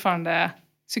man fortfarande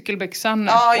cykelbyxan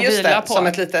och just det, på. Som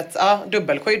ett litet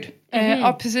dubbelskydd.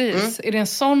 Ja, precis. Är det en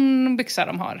sån byxa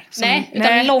de har?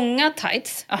 Utan långa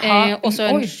tights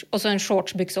och så en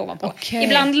shortsbyxa ovanpå. Okay.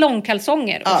 Ibland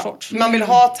långkalsonger och shorts. Man vill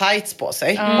ha tights på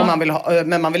sig, och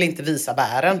men man vill inte visa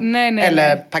bären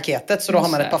eller paketet. Så då har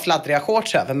man ett par fladdriga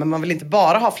shorts över. Men man vill inte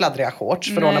bara ha fladdriga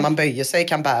shorts, för då när man böjer sig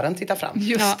kan bären titta fram.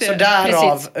 Just det. Så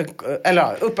därav,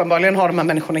 eller uppenbarligen har de här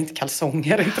människorna inte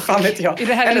kalsonger, inte fan vet jag.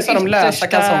 Eller så har de lösa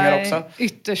kalsonger också.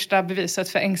 Yttersta beviset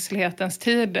för ängslighetens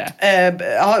tid.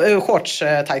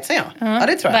 Shorts-tightsen, ja,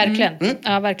 det tror jag. Verkligen.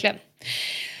 Ja, verkligen.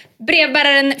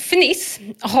 Brevbäraren Fniss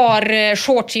har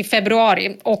shorts i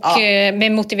februari och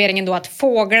med motiveringen då att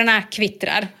fåglarna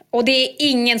kvittrar. Och det är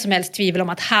ingen som helst tvivel om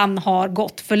att han har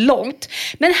gått för långt.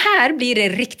 Men här blir det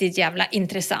riktigt jävla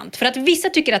intressant. För att vissa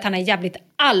tycker att han är jävligt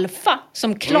alfa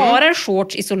som klarar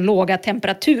shorts i så låga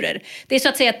temperaturer. Det är så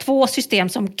att säga två system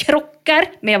som krockar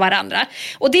med varandra.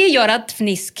 Och det gör att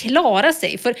Fniss klarar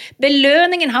sig. För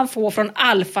belöningen han får från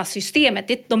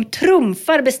alfa-systemet, de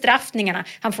trumfar bestraffningarna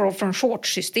han får från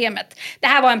shorts-systemet. Det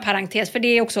här var en parentes, för det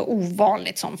är också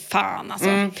ovanligt som fan. Alltså.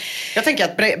 Jag tänker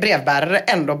att brevbärare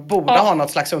ändå borde ha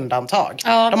något slags undantag.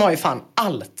 De har ju fan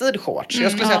alltid shorts.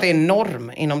 Jag skulle säga att det är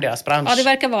norm inom deras bransch. Ja, det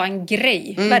verkar vara en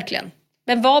grej, verkligen.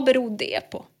 Men vad beror det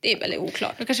på? Det är väldigt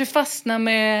oklart. Du kanske fastnar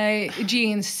med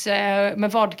jeans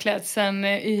med vadklädseln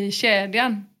i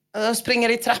kedjan. Jag springer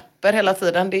i trappor hela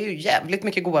tiden. Det är ju jävligt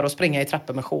mycket godare att springa i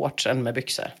trappor med shorts än med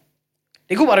byxor.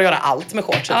 Det är godare att göra allt med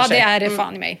shorts. Ja, det är det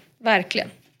fan i mig.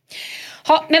 Verkligen.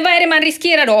 Men vad är det man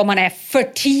riskerar då om man är för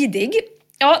tidig?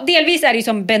 Ja, delvis är det ju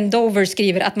som Ben Dover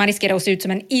skriver att man riskerar att se ut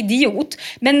som en idiot.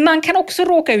 Men man kan också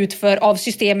råka ut för av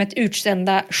systemet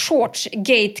utsända shorts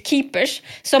gatekeepers.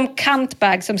 Som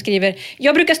Kantbag som skriver: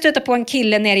 jag brukar stöta på en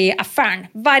kille nere i affären.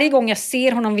 Varje gång jag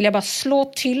ser honom vill jag bara slå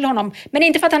till honom. Men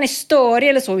inte för att han är störig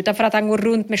eller så, utan för att han går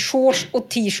runt med shorts och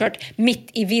t-shirt mitt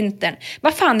i vintern.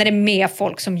 Vad fan är det med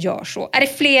folk som gör så? Är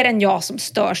det fler än jag som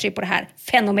stör sig på det här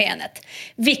fenomenet?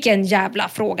 Vilken jävla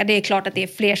fråga. Det är klart att det är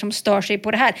fler som stör sig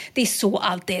på det här. Det är så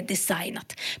allt är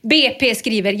designat. BP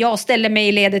skriver: jag ställer mig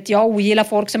i ledet. Jag ogillar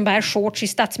folk som bär shorts i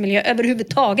stadsmiljö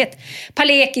överhuvudtaget.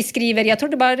 Paleki skriver: jag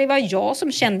trodde bara det var jag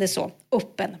som kände så.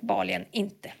 Uppenbarligen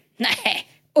inte. Nej,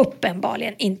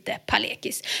 uppenbarligen inte,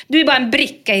 Palekis. Du är bara en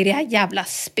bricka i det här jävla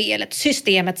spelet.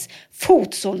 Systemets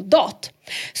fotsoldat.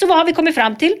 Så vad har vi kommit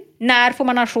fram till? När får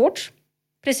man ha shorts?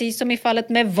 Precis som i fallet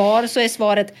med VAR så är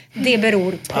svaret: det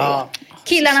beror på.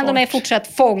 Killarna, de är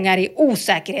fortsatt fångar i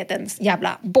osäkerhetens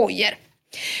jävla bojer.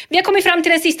 Vi har kommit fram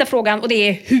till den sista frågan, och det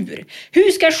är hur.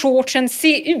 Hur ska shortsen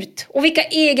se ut? Och vilka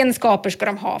egenskaper ska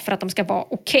de ha för att de ska vara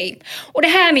okej? Och det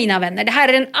här, mina vänner, det här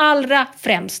är den allra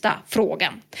främsta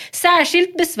frågan.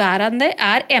 Särskilt besvärande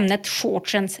är ämnet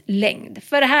shortsens längd.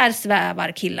 För här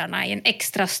svävar killarna i en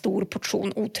extra stor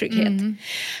portion otrygghet.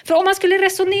 För om man skulle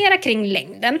resonera kring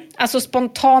längden, alltså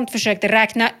spontant försökte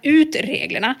räkna ut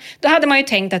reglerna, då hade man ju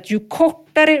tänkt att ju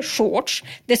kortare shorts,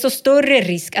 desto större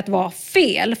risk att vara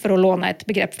fel, för att låna ett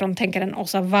begrepp från tänkaren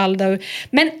Åsa Waldau.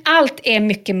 Men allt är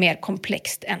mycket mer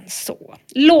komplext än så.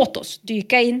 Låt oss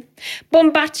dyka in.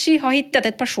 Bombaci har hittat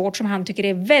ett par shorts som han tycker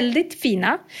är väldigt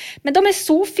fina. Men de är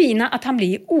så fina att han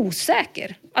blir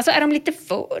osäker. Alltså, är de lite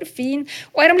för fin?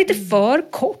 Och är de lite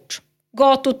för kort?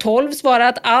 Gato 12 svarar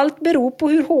att allt beror på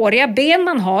hur håriga ben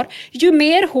man har. Ju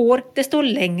mer hår, desto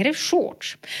längre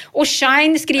shorts. Och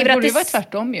Shine skriver att det var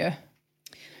tvärtom ju.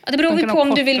 Ja, det beror ju på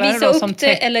om du vill visa upp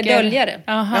det eller dölja det.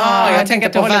 Ja, jag tänker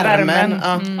på värmen.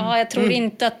 Ja, jag tror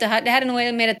inte att det här är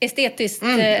nog mer ett estetiskt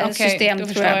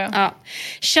system, tror jag. Ja.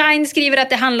 Shine skriver att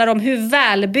det handlar om hur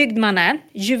välbyggd man är.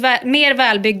 Ju mer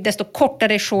välbyggd, desto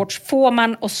kortare shorts får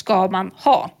man och ska man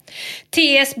ha.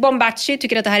 TS Bombaci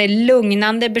tycker att det här är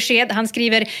lugnande besked. Han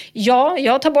skriver: ja,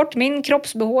 jag tar bort min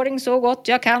kroppsbehåring så gott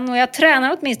jag kan och jag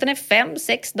tränar åtminstone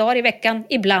 5-6 dagar i veckan,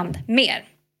 ibland mer.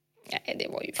 Nej, det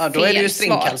var ju fel då är det ju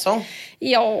stringkalsong.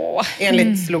 Ja.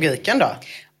 Enligt logiken då.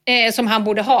 som han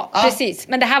borde ha. Precis.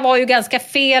 Men det här var ju ganska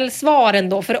fel svar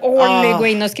ändå. För Olly går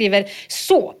in och skriver: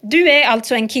 så, du är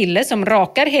alltså en kille som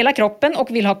rakar hela kroppen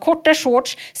och vill ha korta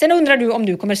shorts. Sen undrar du om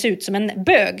du kommer se ut som en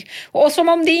bög. Och som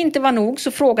om det inte var nog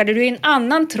så frågade du i en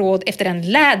annan tråd efter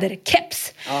en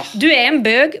läderkeps. Du är en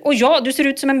bög och ja, du ser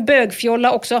ut som en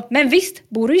bögfjolla också. Men visst,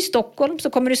 bor du i Stockholm så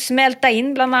kommer du smälta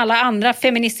in bland alla andra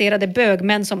feminiserade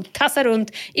bögmän som tassar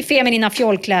runt i feminina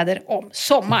fjollkläder om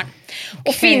sommaren.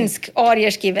 Och finsk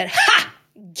Arier skriver: ha!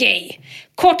 Gay.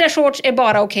 Korta shorts är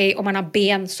bara okej om man har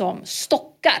ben som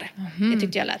stockar. Det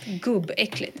tyckte jag lät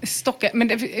gubbäckligt. Stockar, men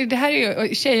det här är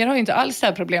ju, tjejer har ju inte alls det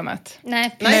här problemet.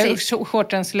 Nej, med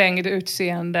shortens längd,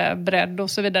 utseende, bredd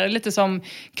och så vidare. Lite som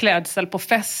klädsel på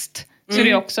fest. Så är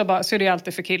det också bara, så är det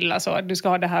alltid för killar så. Du ska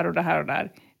ha det här och det här och det här.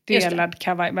 Delad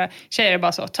kavaj. Men tjejer är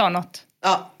bara så, ta något.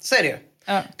 Ja, så är det ju.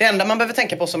 Ja. Det enda man behöver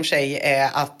tänka på som tjej är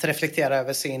att reflektera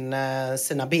över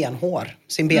sina benhår.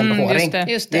 Sin benbehåring.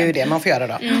 Just det. Det är ju det man får göra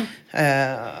då.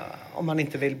 Om man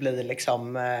inte vill bli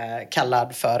liksom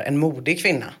kallad för en modig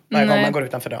kvinna varje gång man går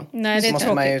utanför dörren. Nej, så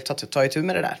måste man ju ta itu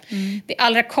med det där. Det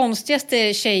allra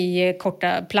konstigaste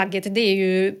tjejkorta plagget, det är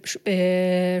ju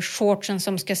shortsen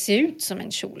som ska se ut som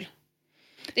en kjol.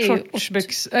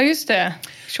 Shortsbyxor, ja just det.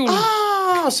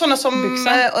 Sådana som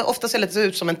ofta ser lite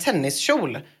ut som en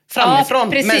tenniskjol framifrån,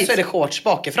 men så är det shorts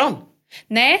bakifrån.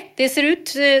 Nej, det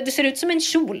ser ut som en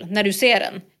kjol när du ser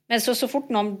den. Men så fort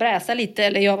någon bräsar lite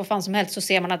eller gör vad fan som helst så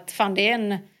ser man att fan det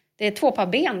är 2 par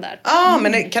ben där.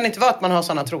 Men det kan inte vara att man har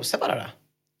sådana trosor bara då?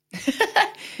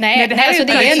 Nej, det här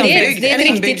är ett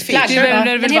riktigt plagg.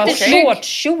 Den heter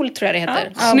shortkjol tror jag det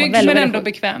heter. Snygg men ändå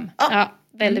bekväm. Ja,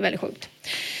 väldigt, väldigt sjukt.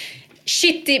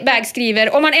 Shittybag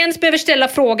skriver: om man ens behöver ställa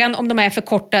frågan om de är för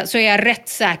korta så är jag rätt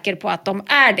säker på att de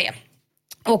är det.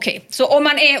 Okej, så om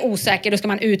man är osäker då ska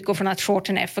man utgå från att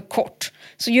shortsen är för kort.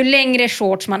 Så ju längre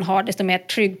shorts man har desto mer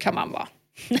trygg kan man vara.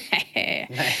 Nej.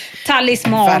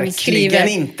 Talisman verkligen skriver: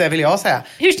 verkligen inte vill jag säga.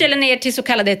 Hur ställer ni er till så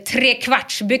kallade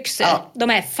 3/4-byxor? De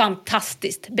är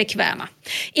fantastiskt bekväma.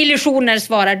 Illusioner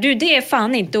svarar: du, det är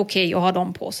fan inte okej att ha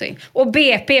dem på sig. Och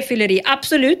BP fyller i: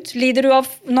 absolut, lider du av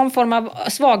någon form av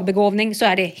svagbegåvning så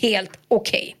är det helt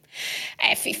okej.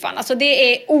 Nej, fy fan, alltså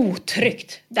det är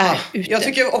otryggt där ute. Jag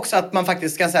tycker också att man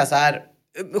faktiskt kan säga så här: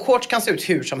 shorts kan se ut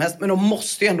hur som helst, men de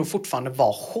måste ju ändå fortfarande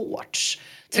vara shorts.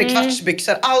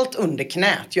 3/4-byxor, allt under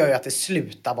knät gör ju att det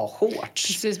slutar vara shorts.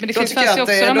 Precis, men det då finns tycker jag att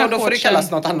också de här då får det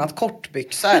kallas något annat,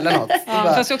 kortbyxa eller något.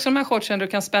 Det fanns ju också de här shortsen du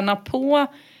kan spänna på,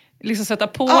 liksom sätta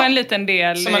på en liten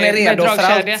del så man är redo för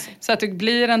allt. Så att det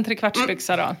blir en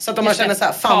 3/4-byxa då. Så att om man känner så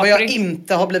här, fan vad jag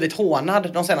inte har blivit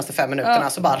hånad de senaste 5 minuterna,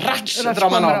 så bara drar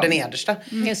man av det nedersta.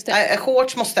 Just det.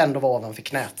 Shorts måste ändå vara ovanför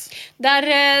knät.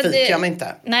 Fick jag mig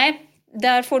inte. Nej,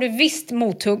 där får du visst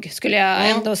mothugg skulle jag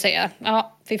ändå säga.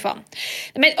 Ja, fy fan.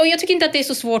 Och jag tycker inte att det är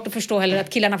så svårt att förstå heller att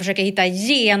killarna försöker hitta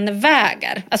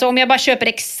genvägar. Alltså om jag bara köper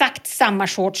exakt samma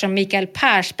shorts som Mikael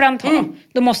Persbrandt har,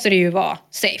 då måste det ju vara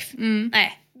safe.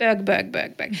 Nej. Bög.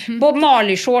 Bob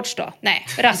Marley shorts då? Nej.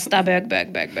 Rasta, bög.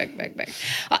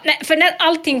 Ja, nej, för när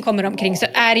allting kommer omkring så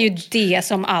är det ju det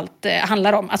som allt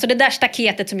handlar om. Alltså det där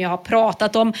staketet som jag har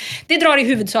pratat om, det drar i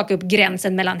huvudsak upp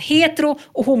gränsen mellan hetero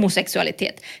och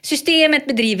homosexualitet. Systemet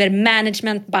bedriver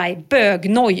management by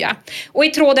bögnoja. Och i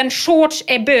tråden shorts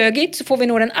är bögigt så får vi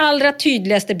nog den allra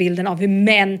tydligaste bilden av hur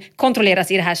män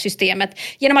kontrolleras i det här systemet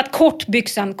genom att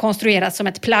kortbyxan konstrueras som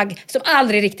ett plagg som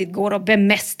aldrig riktigt går att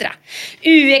bemästra.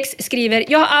 UX skriver: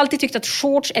 jag har alltid tyckt att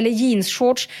shorts eller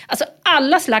jeansshorts, alltså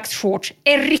alla slags shorts,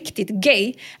 är riktigt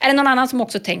gay. Är det någon annan som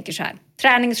också tänker så här?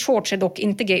 Träningsshorts är dock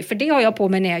inte gay, för det har jag på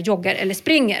mig när jag joggar eller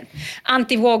springer.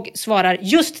 Antivåg svarar: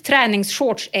 just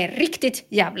träningsshorts är riktigt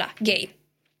jävla gay.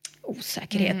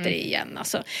 Osäkerheter igen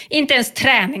alltså. Inte ens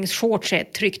träningsshorts är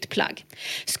ett tryggt plagg.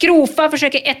 Skrofa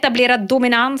försöker etablera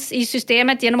dominans i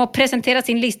systemet genom att presentera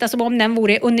sin lista som om den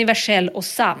vore universell och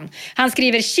sann. Han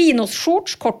skriver: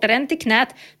 chinosshorts kortare än till knät.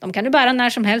 De kan du bära när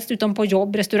som helst utom på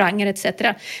jobb, restauranger etc.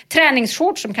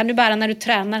 Träningsshorts som kan du bära när du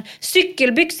tränar.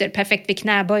 Cykelbyxor perfekt vid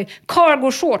knäböj.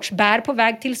 Cargo shorts bär på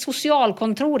väg till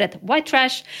socialkontoret. White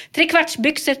trash.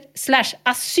 3/4-byxor /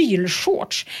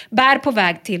 asylshorts bär på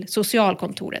väg till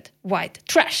socialkontoret. White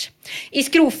trash. I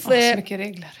så mycket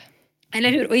regler. Eller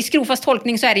hur? Och i Skrofas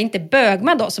tolkning så är det inte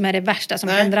bögma då som är det värsta som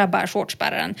kan drabba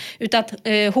shortsbäraren. Utan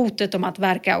hotet om att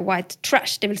verka white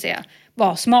trash, det vill säga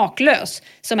vara smaklös,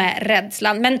 som är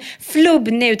rädslan. Men Flubb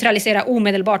neutraliserar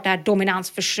omedelbart det här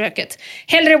dominansförsöket.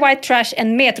 Hellre white trash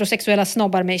än metrosexuella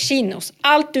snobbar med chinos.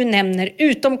 Allt du nämner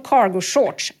utom cargo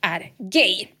shorts är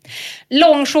gay.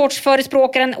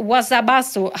 Långshortsförespråkaren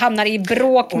Wasabasso hamnar i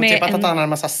bråk med... Otippat att han har en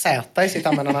massa Z i sitt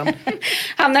användarnamn.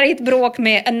 Hamnar i ett bråk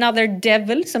med Another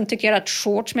Devil som tycker att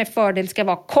shorts med fördel ska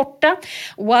vara korta.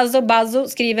 Wasabasso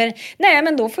skriver: nej,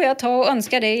 men då får jag ta och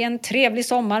önska dig en trevlig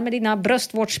sommar med dina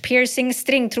bröstvårdspiercing,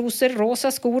 stringtrosor,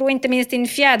 rosa skor och inte minst din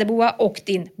fjäderboa och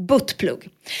din buttplugg.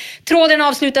 Tråden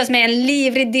avslutas med en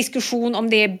livlig diskussion om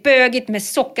det är bögigt med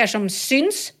sockar som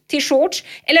syns till shorts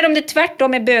eller om det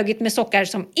tvärtom är bögigt med sockar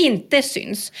som inte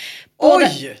syns.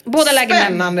 Båda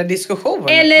spännande diskussion.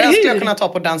 Eller den skulle hur? jag kunna ta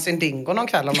på Dancing Dingo någon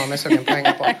kväll om någon är sugen på att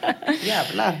hänga på.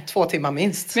 Jävlar, 2 timmar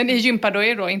minst. Men i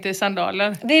gympadojor då, inte i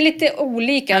sandaler? Det är lite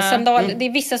olika. Det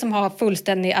är vissa som har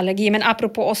fullständig allergi. Men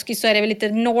apropå Oski så är det väl lite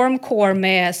normcore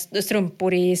med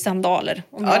strumpor i sandaler.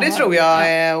 Ja, det tror jag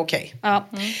är okej. Ja.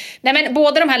 Nej, men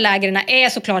båda de här lägren är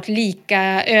såklart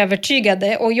lika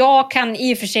övertygade. Och jag kan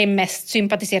i och för sig mest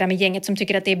sympatisera med gänget som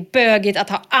tycker att det är bögigt att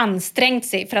ha ansträngt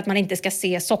sig för att man inte ska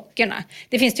se sockerna.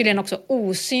 Det finns tydligen också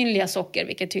osynliga socker,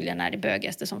 vilket tydligen är det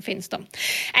bögigaste som finns då.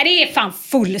 Det är fan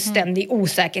fullständig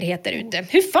osäkerhet där ute.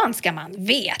 Hur fan ska man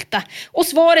veta? Och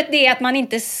svaret är att man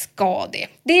inte ska det.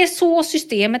 Det är så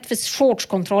systemet för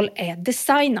shortskontroll är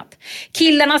designat.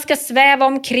 Killarna ska sväva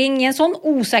omkring i en sån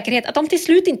osäkerhet att de till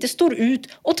slut inte står ut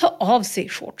och tar av sig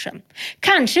shortsen.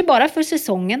 Kanske bara för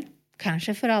säsongen.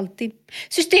 Kanske för alltid.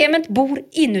 Systemet bor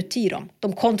inuti dem.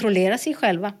 De kontrollerar sig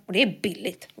själva och det är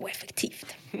billigt och effektivt.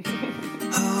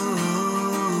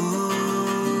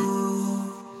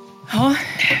 Ja,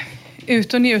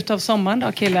 ut och njut av sommaren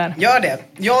då, killar. Gör det.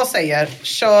 Jag säger,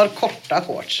 kör korta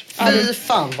shorts. Fy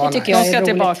fan vad nice. Jag ska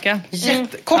tillbaka.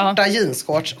 Korta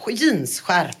jeansshorts.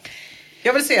 Jeansskärp.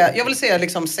 Jag vill se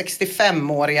liksom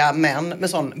 65-åriga män med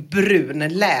sån brun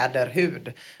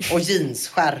läderhud och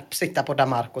jeansskärp sitta på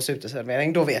Damarcos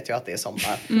uteservering. Då vet jag att det är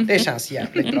sommar. Det känns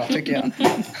jävligt bra, tycker jag.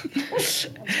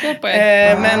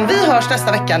 Men vi hörs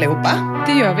nästa vecka allihopa.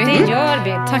 Det gör vi. Det gör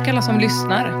vi. Tack alla som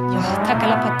lyssnar. Ja, tack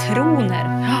alla patroner.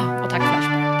 Och tack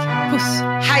Flashback. Puss.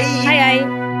 Hej! Hej, hej.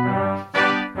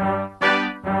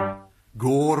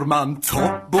 Går man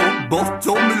topp och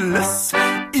bottomless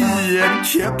i en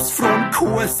keps från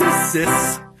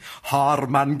KSSS? Har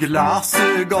man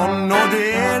glasögon och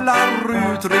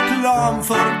delar ut reklam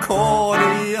för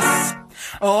KDS?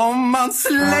 Om man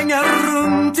slänger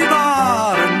runt i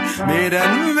baren med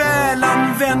en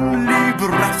välanvänlig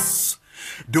brass,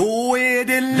 då är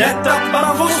det lätt att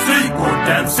man får stryk på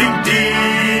Dancing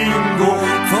Dingo.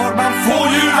 För man får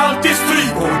ju alltid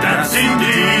stryk på Dancing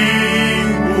Dingo.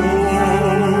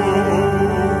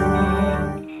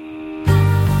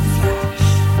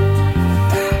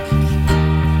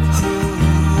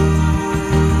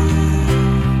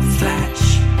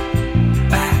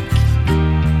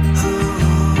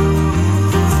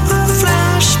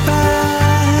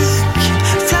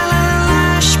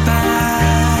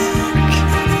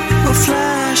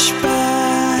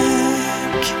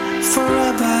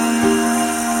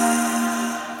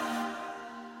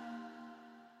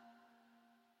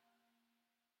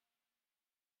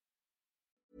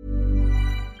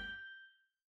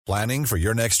 Planning for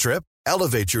your next trip?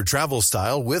 Elevate your travel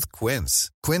style with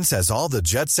Quince. Quince has all the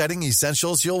jet-setting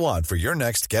essentials you'll want for your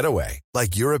next getaway,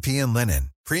 like European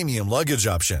linen, premium luggage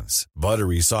options,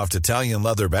 buttery soft Italian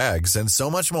leather bags, and so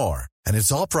much more. And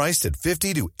it's all priced at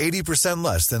 50 to 80%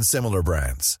 less than similar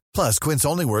brands. Plus, Quince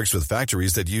only works with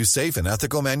factories that use safe and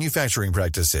ethical manufacturing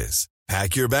practices.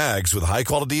 Pack your bags with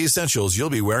high-quality essentials you'll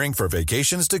be wearing for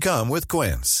vacations to come with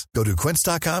Quince. Go to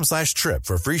quince.com/trip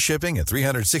for free shipping and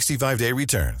 365-day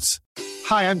returns.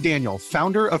 Hi, I'm Daniel,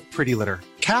 founder of Pretty Litter.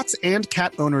 Cats and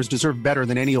cat owners deserve better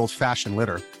than any old-fashioned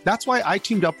litter. That's why I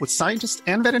teamed up with scientists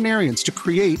and veterinarians to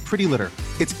create Pretty Litter.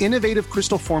 Its innovative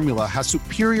crystal formula has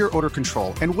superior odor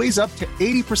control and weighs up to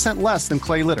 80% less than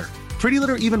clay litter. Pretty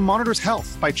Litter even monitors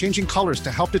health by changing colors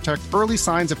to help detect early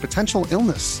signs of potential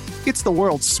illness. It's the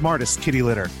world's smartest kitty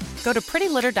litter. Go to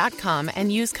prettylitter.com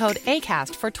and use code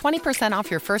ACAST for 20%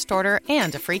 off your first order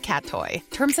and a free cat toy.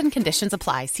 Terms and conditions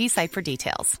apply. See site for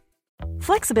details.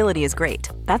 Flexibility is great.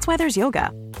 That's why there's yoga.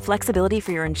 Flexibility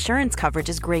for your insurance coverage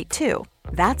is great too.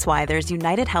 That's why there's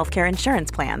United Healthcare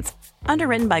Insurance Plans.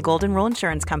 Underwritten by Golden Rule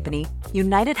Insurance Company,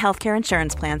 United Healthcare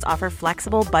Insurance Plans offer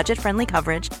flexible, budget-friendly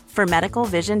coverage for medical,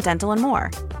 vision, dental, and more.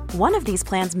 One of these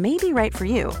plans may be right for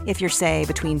you if you're, say,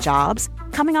 between jobs,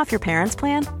 coming off your parents'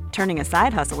 plan, turning a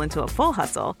side hustle into a full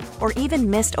hustle, or even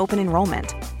missed open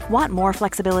enrollment. Want more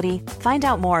flexibility? Find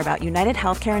out more about United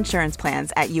Healthcare Insurance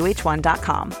Plans at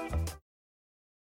uh1.com.